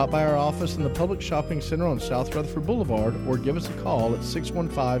 Stop by our office in the Public Shopping Center on South Rutherford Boulevard or give us a call at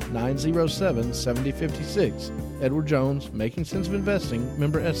 615-907-7056. Edward Jones, Making Sense of Investing,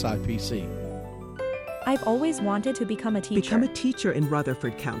 member SIPC. I've always wanted to become a teacher. Become a teacher in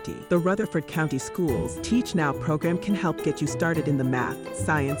Rutherford County. The Rutherford County Schools Teach Now program can help get you started in the math,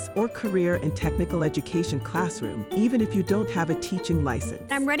 science, or career and technical education classroom, even if you don't have a teaching license.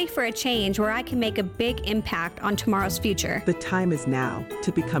 I'm ready for a change where I can make a big impact on tomorrow's future. The time is now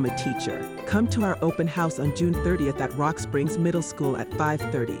to become a teacher. Come to our open house on June 30th at Rock Springs Middle School at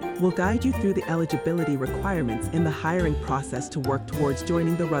 5:30. We'll guide you through the eligibility requirements in the hiring process to work towards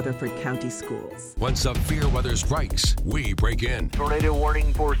joining the Rutherford County Schools. When severe weather strikes, we break in. Tornado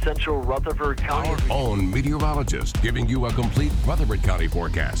warning for central Rutherford County. Our own meteorologist giving you a complete Rutherford County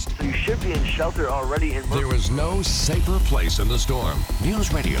forecast. So you should be in shelter already in There is no safer place in the storm.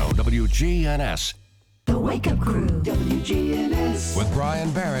 News Radio WGNS. The Wake Up Crew, WGNS. With Brian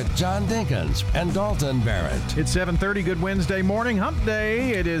Barrett, John Dinkins, and Dalton Barrett. It's 7:30. Good Wednesday morning. Hump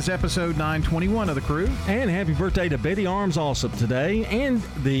Day. It is episode 921 of The Crew. And happy birthday to Betty Arms Alsop today, and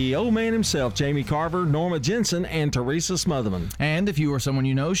the old man himself, Jamie Carver, Norma Jensen, and Teresa Smotherman. And if you or someone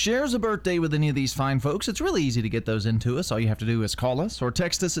you know shares a birthday with any of these fine folks, it's really easy to get those into us. All you have to do is call us or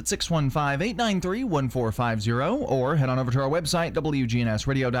text us at 615-893-1450 or head on over to our website,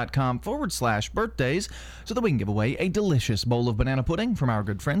 WGNSradio.com/birthdays. so that we can give away a delicious bowl of banana pudding from our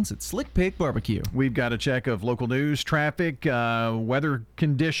good friends at Slick Pig Barbecue. We've got a check of local news, traffic, weather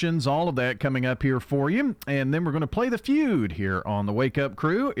conditions, all of that coming up here for you. And then we're going to play the feud here on the Wake Up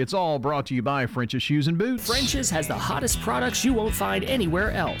Crew. It's all brought to you by French's Shoes and Boots. French's has the hottest products you won't find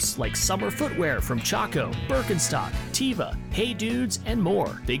anywhere else, like summer footwear from Chaco, Birkenstock, Teva, Hey Dudes, and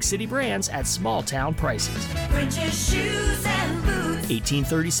more. Big city brands at small town prices. French's Shoes and Boots.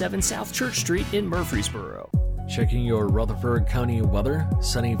 1837 South Church Street in Murfreesboro. Checking your Rutherford County weather.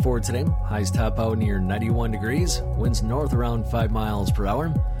 Sunny for today. Highs top out near 91 degrees. Winds north around 5 miles per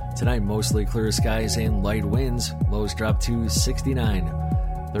hour. Tonight, mostly clear skies and light winds. Lows drop to 69.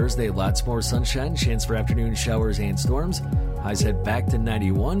 Thursday, lots more sunshine. Chance for afternoon showers and storms. Highs head back to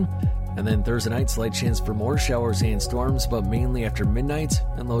 91. And then Thursday night, slight chance for more showers and storms, but mainly after midnight,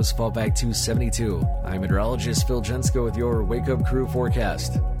 and lows fall back to 72. I'm meteorologist Phil Jensko with your Wake Up Crew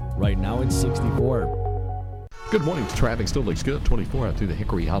forecast. Right now it's 64. Good morning. Traffic still looks good. 24 out through the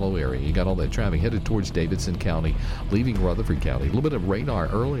Hickory Hollow area. You got all that traffic headed towards Davidson County, leaving Rutherford County. A little bit of radar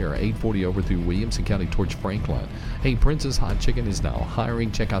earlier, 840 over through Williamson County towards Franklin. Hey, Prince's Hot Chicken is now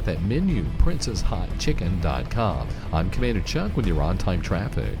hiring. Check out that menu, princeshotchicken.com. I'm Commander Chuck with your on-time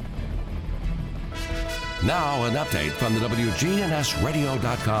traffic. Now an update from the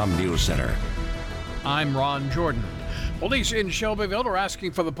WGNSradio.com News Center. I'm Ron Jordan. Police in Shelbyville are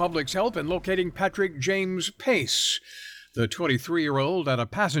asking for the public's help in locating Patrick James Pace. The 23-year-old and a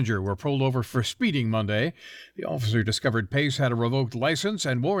passenger were pulled over for speeding Monday. The officer discovered Pace had a revoked license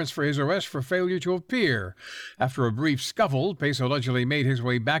and warrants for his arrest for failure to appear. After a brief scuffle, Pace allegedly made his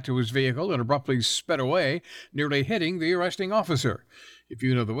way back to his vehicle and abruptly sped away, nearly hitting the arresting officer. If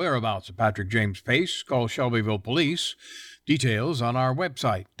you know the whereabouts of Patrick James Pace, call Shelbyville Police. Details on our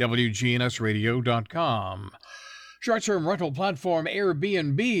website, WGNSradio.com. Short-term rental platform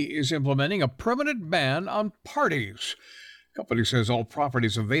Airbnb is implementing a permanent ban on parties. The company says all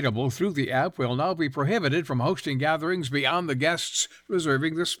properties available through the app will now be prohibited from hosting gatherings beyond the guests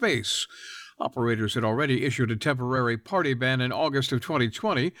reserving the space. Operators had already issued a temporary party ban in August of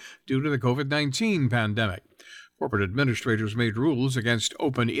 2020 due to the COVID-19 pandemic. Corporate administrators made rules against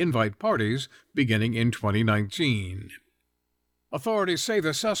open invite parties beginning in 2019. Authorities say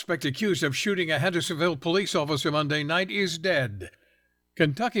the suspect accused of shooting a Hendersonville police officer Monday night is dead.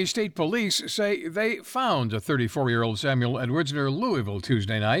 Kentucky State Police say they found a 34-year-old Samuel Edwards near Louisville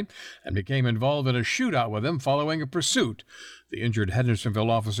Tuesday night and became involved in a shootout with him following a pursuit. The injured Hendersonville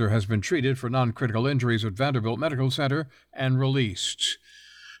officer has been treated for non-critical injuries at Vanderbilt Medical Center and released.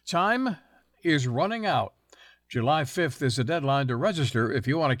 Time is running out. July 5th is the deadline to register if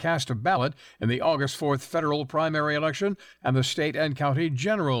you want to cast a ballot in the August 4th federal primary election and the state and county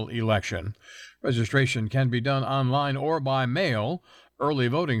general election. Registration can be done online or by mail. Early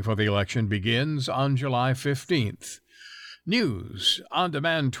voting for the election begins on July 15th. News on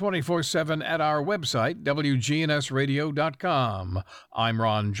demand 24/7 at our website, WGNSradio.com. I'm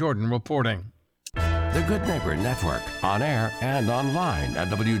Ron Jordan reporting. The Good Neighbor Network, on air and online at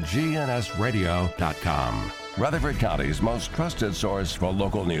WGNSradio.com. Rutherford County's most trusted source for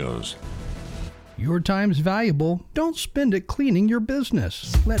local news. Your time's valuable. Don't spend it cleaning your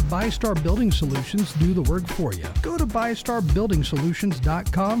business. Let ByStar Building Solutions do the work for you. Go to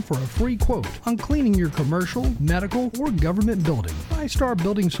ByStarBuildingSolutions.com for a free quote on cleaning your commercial, medical, or government building.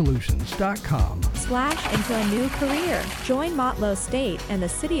 ByStarBuildingSolutions.com. Splash into a new career. Join Motlow State and the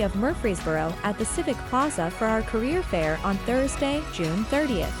City of Murfreesboro at the Civic Plaza for our career fair on Thursday, June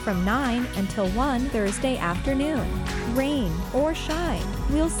 30th from 9 until 1 Thursday afternoon. Rain or shine,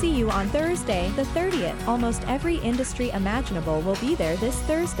 we'll see you on Thursday, the 30th. Almost every industry imaginable will be there this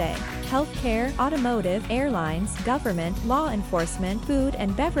Thursday. Healthcare, automotive, airlines, government, law enforcement, food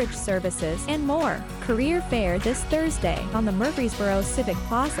and beverage services, and more. Career fair this Thursday on the Murfreesboro Civic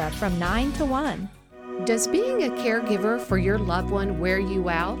Plaza from 9 to 1. Does being a caregiver for your loved one wear you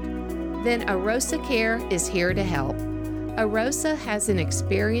out? Then Arosa Care is here to help. Arosa has an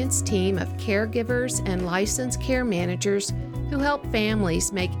experienced team of caregivers and licensed care managers who help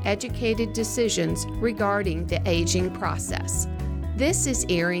families make educated decisions regarding the aging process. This is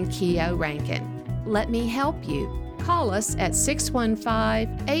Erin Keogh Rankin. Let me help you. Call us at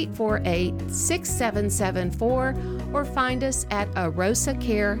 615-848-6774 or find us at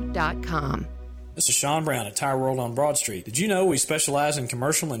arosacare.com. This is Sean Brown at Tire World on Broad Street. Did you know we specialize in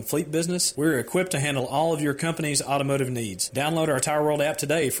commercial and fleet business? We're equipped to handle all of your company's automotive needs. Download our Tire World app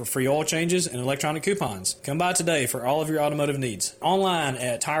today for free oil changes and electronic coupons. Come by today for all of your automotive needs. Online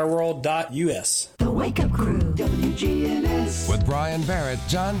at tireworld.us. The Wake Up Crew, WGNS. With Brian Barrett,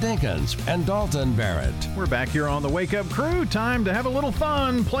 John Dinkins, and Dalton Barrett. We're back here on the Wake Up Crew. Time to have a little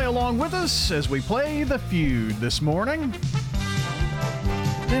fun. Play along with us as we play The Feud this morning.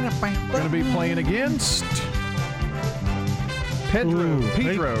 Going to be playing against Pedro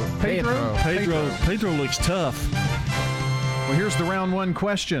looks tough. Well, here's the round one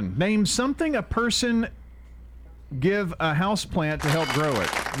question. Name something a person give a house plant to help grow it.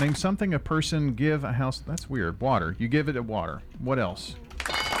 Name something a person give a house... That's weird. Water. You give it a water. What else?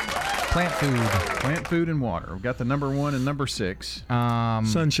 Plant food. Plant food and water. We've got the number 1 and number 6.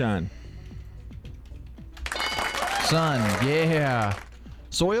 Sunshine. Sun. Yeah.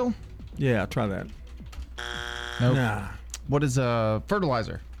 Soil? Yeah, try that. Nope. Nah. What is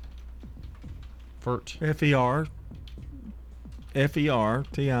fertilizer? Fert. F-E-R.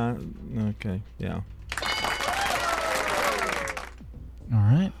 F-E-R-T-I. Okay, yeah. All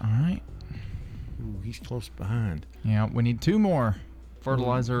right. Ooh, he's close behind. Yeah, we need 2 more.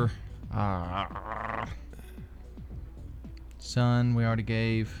 Fertilizer. Sun, we already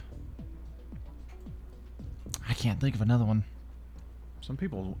gave. I can't think of another one. Some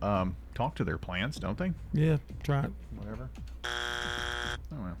people talk to their plants, don't they? Yeah, try it. Whatever. Oh,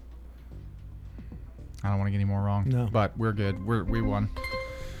 well. I don't want to get any more wrong. No. But we're good. We won.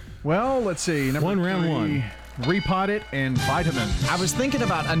 Well, let's see. Number 3, round 1. Repot it and vitamins. I was thinking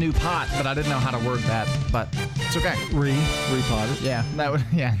about a new pot, but I didn't know how to word that. But it's okay. Repot it. Yeah, that would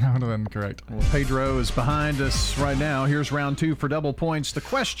have been correct. Well, Pedro is behind us right now. Here's round 2 for double points. The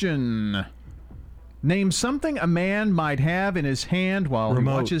question: name something a man might have in his hand while he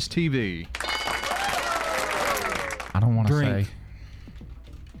watches TV. I don't want to say.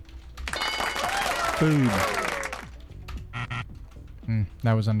 Food.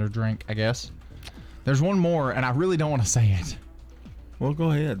 That was under drink, I guess. There's one more, and I really don't want to say it. Well,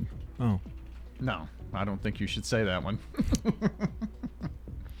 go ahead. Oh. No, I don't think you should say that one.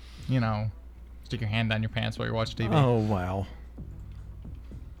 Stick your hand down your pants while you're watching TV. Oh, wow.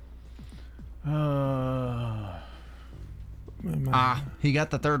 He got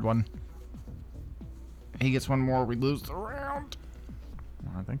the third one. He gets one more, we lose the round.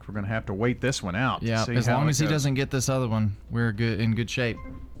 Well, I think we're going to have to wait this one out. Yeah, to see as how long it as he goes. doesn't get this other one, we're in good shape.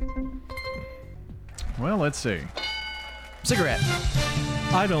 Well, let's see. Cigarette.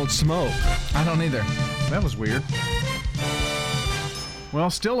 I don't smoke. I don't either. That was weird. Well,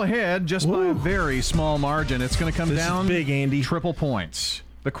 still ahead, just by a very small margin. It's going to come down. This is big, Andy. Triple points.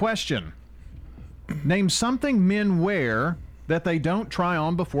 The question: name something men wear that they don't try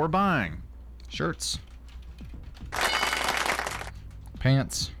on before buying. Shirts.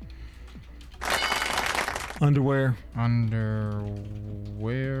 Pants. Underwear. Number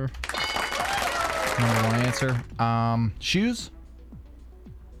 1 answer. Shoes.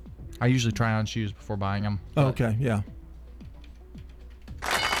 I usually try on shoes before buying them. Okay, yeah.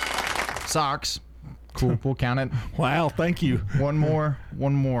 Socks. Cool. We'll count it. Wow, thank you. One more.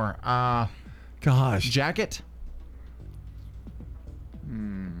 Gosh. Jacket.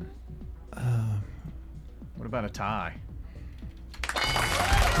 What about a tie?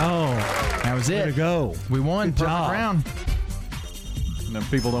 Oh, that was it. Way to go. We won. Good Perfect job. round. And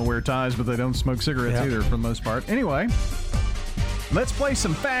people don't wear ties, but they don't smoke cigarettes either, for the most part. Anyway, let's play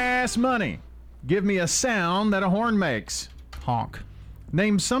some fast money. Give me a sound that a horn makes. Honk.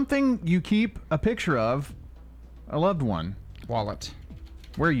 Name something you keep a picture of a loved one. Wallet.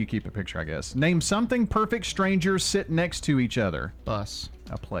 Where you keep a picture, I guess. Name something perfect strangers sit next to each other. Bus.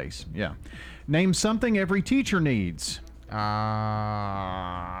 A place, yeah. Name something every teacher needs.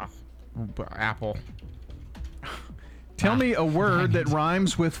 Apple. Tell me a word that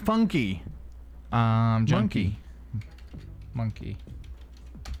rhymes with funky. Monkey.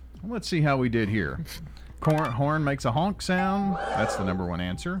 Let's see how we did here. Horn makes a honk sound. That's the number 1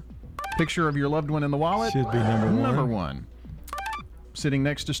 answer. Picture of your loved one in the wallet. Should be number 1. Number 1. Sitting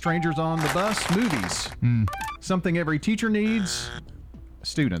next to strangers on the bus. Movies. Something every teacher needs.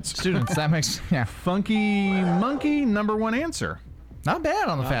 Students. That makes, yeah. Funky monkey, number 1 answer. Not bad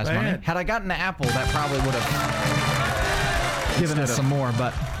on the fast money. Had I gotten the apple, that probably would have given us some more,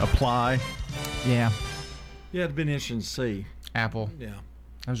 but apply. Yeah. Yeah, it'd been interesting to see. Apple. Yeah.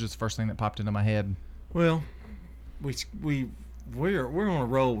 That was just the first thing that popped into my head. Well, we're on a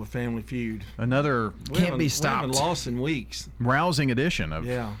roll with Family Feud. Another can't be stopped. We haven't lost in weeks. Rousing edition of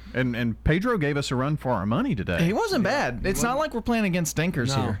And Pedro gave us a run for our money today. He wasn't bad. It's not like we're playing against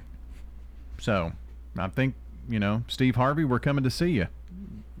stinkers here. So I think, Steve Harvey, we're coming to see you.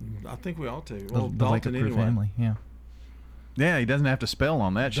 I think we ought to. Well, the Wake Up Crew family, yeah. Yeah, he doesn't have to spell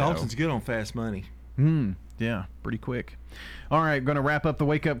on that show. Dalton's good on fast money. Yeah, pretty quick. All right, going to wrap up the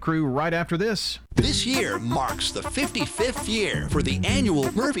Wake Up Crew right after this. This year marks the 55th year for the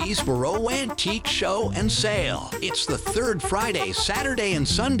annual Murfreesboro Antique Show and Sale. It's the third Friday, Saturday, and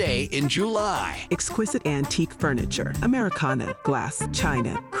Sunday in July. Exquisite antique furniture, Americana, glass,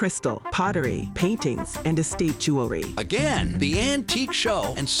 china, crystal, pottery, paintings, and estate jewelry. Again, the Antique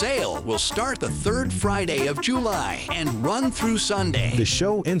Show and Sale will start the third Friday of July and run through Sunday. The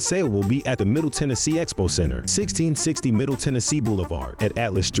show and sale will be at the Middle Tennessee Expo Center, 1660 Middle Tennessee Boulevard at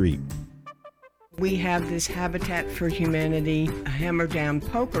Atlas Street. We have this Habitat for Humanity Hammer Down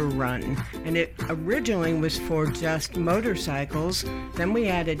Poker Run, and it originally was for just motorcycles. Then we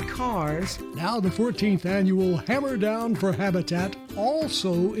added cars. Now the 14th annual Hammer Down for Habitat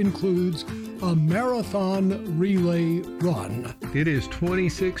also includes a marathon relay run. It is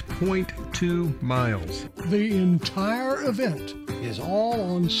 26.2 miles. The entire event is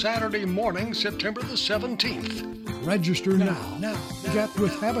all on Saturday morning, September the 17th. Register now. Get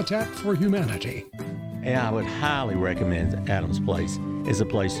with Habitat for Humanity. And I would highly recommend Adams Place. It's a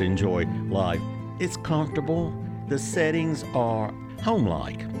place to enjoy life. It's comfortable. The settings are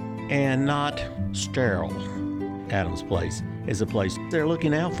home-like and not sterile. Adams Place is a place they're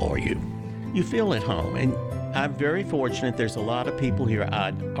looking out for you. You feel at home, and I'm very fortunate there's a lot of people here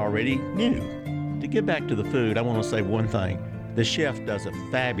I already knew. To get back to the food, I want to say one thing. The chef does a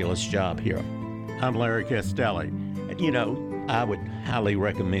fabulous job here. I'm Larry Castelli. I would highly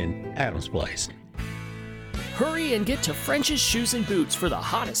recommend Adams Place. Hurry and get to French's Shoes and Boots for the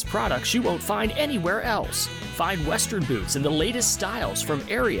hottest products you won't find anywhere else. Find Western boots in the latest styles from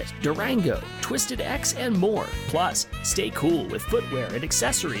Ariat, Durango, Twisted X, and more. Plus, stay cool with footwear and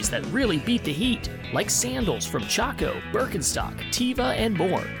accessories that really beat the heat, like sandals from Chaco, Birkenstock, Teva, and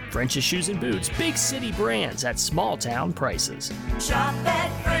more. French's Shoes and Boots, big city brands at small town prices. Shop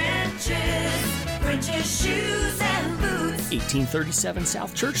at French's Shoes and Boots. 1837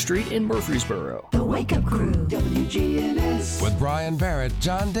 South Church Street in Murfreesboro. The Wake Up Crew, WGNS. With Brian Barrett,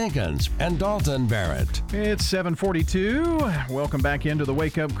 John Dinkins, and Dalton Barrett. It's 7:42. Welcome back into the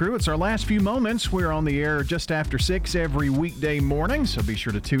Wake Up Crew. It's our last few moments. We're on the air just after 6 every weekday morning, so be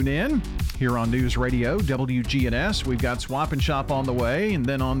sure to tune in here on News Radio WGNS. We've got Swap and Shop on the way, and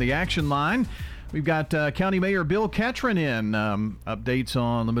then on the action line, we've got County Mayor Bill Ketron in. Updates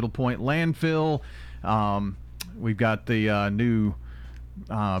on the Middle Point landfill. We've got the new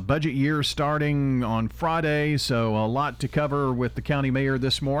budget year starting on Friday, so a lot to cover with the county mayor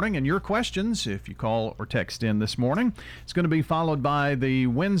this morning. And your questions, if you call or text in this morning, it's going to be followed by the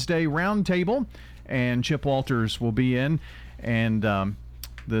Wednesday roundtable, and Chip Walters will be in. And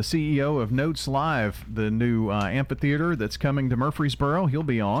the CEO of Notes Live, the new amphitheater that's coming to Murfreesboro, he'll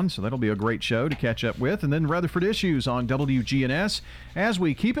be on, so that'll be a great show to catch up with. And then Rutherford Issues on WGNS as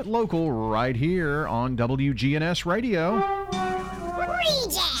we keep it local right here on WGNS Radio.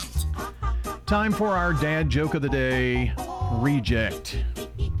 Reject! Time for our dad joke of the day, Reject.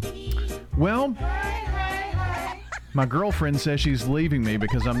 Well, my girlfriend says she's leaving me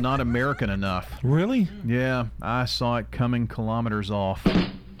because I'm not American enough. Really? Yeah, I saw it coming kilometers off. Reject!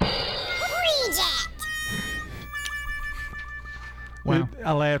 Wow.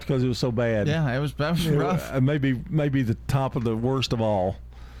 I laughed because it was so bad. Yeah, it was rough. Maybe the top of the worst of all.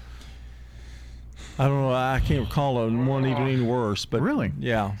 I don't know. I can't recall one even any worse. But really,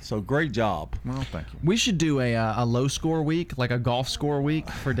 yeah. So great job. Well, thank you. We should do a low score week, like a golf score week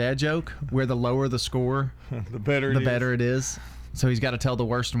for Dad Joke, where the lower the score, the better it is. So he's got to tell the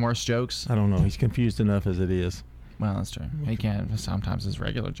worst and worst jokes. I don't know. He's confused enough as it is. Well, that's true. He can't. Sometimes his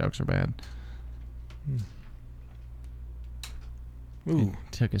regular jokes are bad. Ooh. He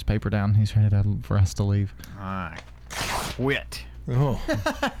took his paper down. He's ready for us to leave. I quit. Oh.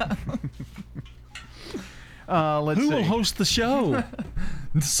 Let's see. Who will host the show?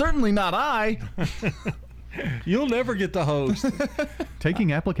 Certainly not I. You'll never get to host.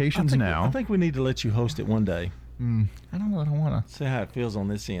 Taking applications now. I think we need to let you host it one day. I don't know what I want to. See how it feels on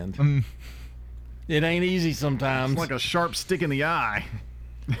this end. It ain't easy sometimes. It's like a sharp stick in the eye.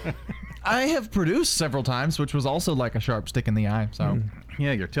 I have produced several times, which was also like a sharp stick in the eye. So,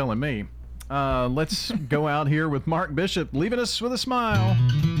 yeah, you're telling me. Let's go out here with Mark Bishop, leaving us with a smile.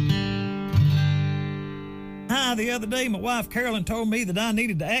 Hi, the other day my wife Carolyn told me that I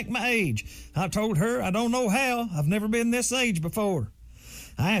needed to act my age. I told her I don't know how. I've never been this age before.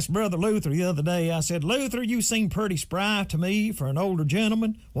 I asked Brother Luther the other day, I said, Luther, you seem pretty spry to me for an older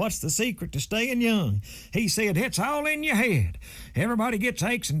gentleman. What's the secret to staying young? He said, it's all in your head. Everybody gets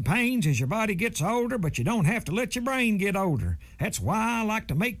aches and pains as your body gets older, but you don't have to let your brain get older. That's why I like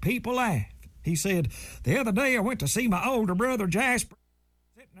to make people laugh. He said, the other day I went to see my older brother Jasper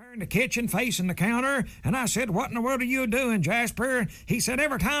sitting there in the kitchen facing the counter, and I said, what in the world are you doing, Jasper? He said,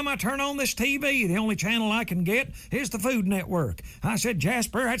 every time I turn on this TV, the only channel I can get is the Food Network. I said,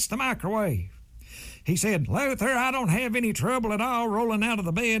 Jasper, that's the microwave. He said, Luther, I don't have any trouble at all rolling out of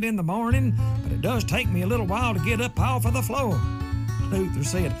the bed in the morning, but it does take me a little while to get up off of the floor. Luther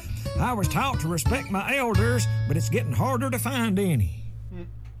said, I was taught to respect my elders, but it's getting harder to find any.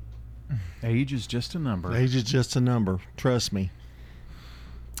 Age is just a number. Age is just a number. Trust me.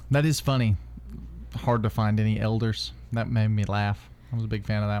 That is funny. Hard to find any elders. That made me laugh. I was a big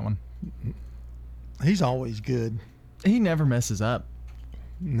fan of that one. He's always good. He never messes up.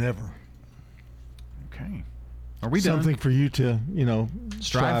 Never. Okay. Are we done? Something for you to,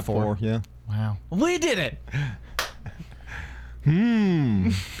 strive for. Yeah. Wow. We did it.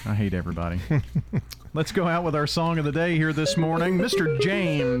 I hate everybody. Let's go out with our song of the day here this morning. Mr.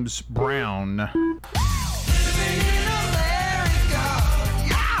 James Brown.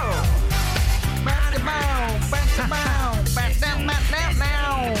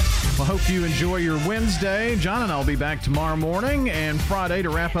 Well, hope you enjoy your Wednesday. John and I will be back tomorrow morning and Friday to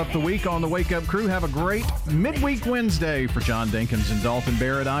wrap up the week on the Wake Up Crew. Have a great midweek Wednesday. For John Dinkins and Dalton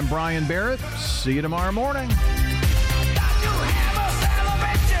Barrett, I'm Brian Barrett. See you tomorrow morning.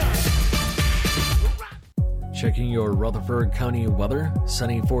 Checking your Rutherford County weather.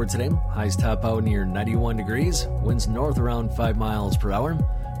 Sunny for today. Highs top out near 91 degrees. Winds north around 5 miles per hour.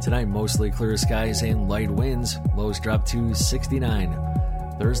 Tonight, mostly clear skies and light winds. Lows drop to 69.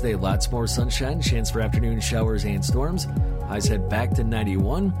 Thursday, lots more sunshine. Chance for afternoon showers and storms. Highs head back to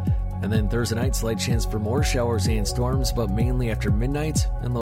 91. And then Thursday night, slight chance for more showers and storms, but mainly after midnight and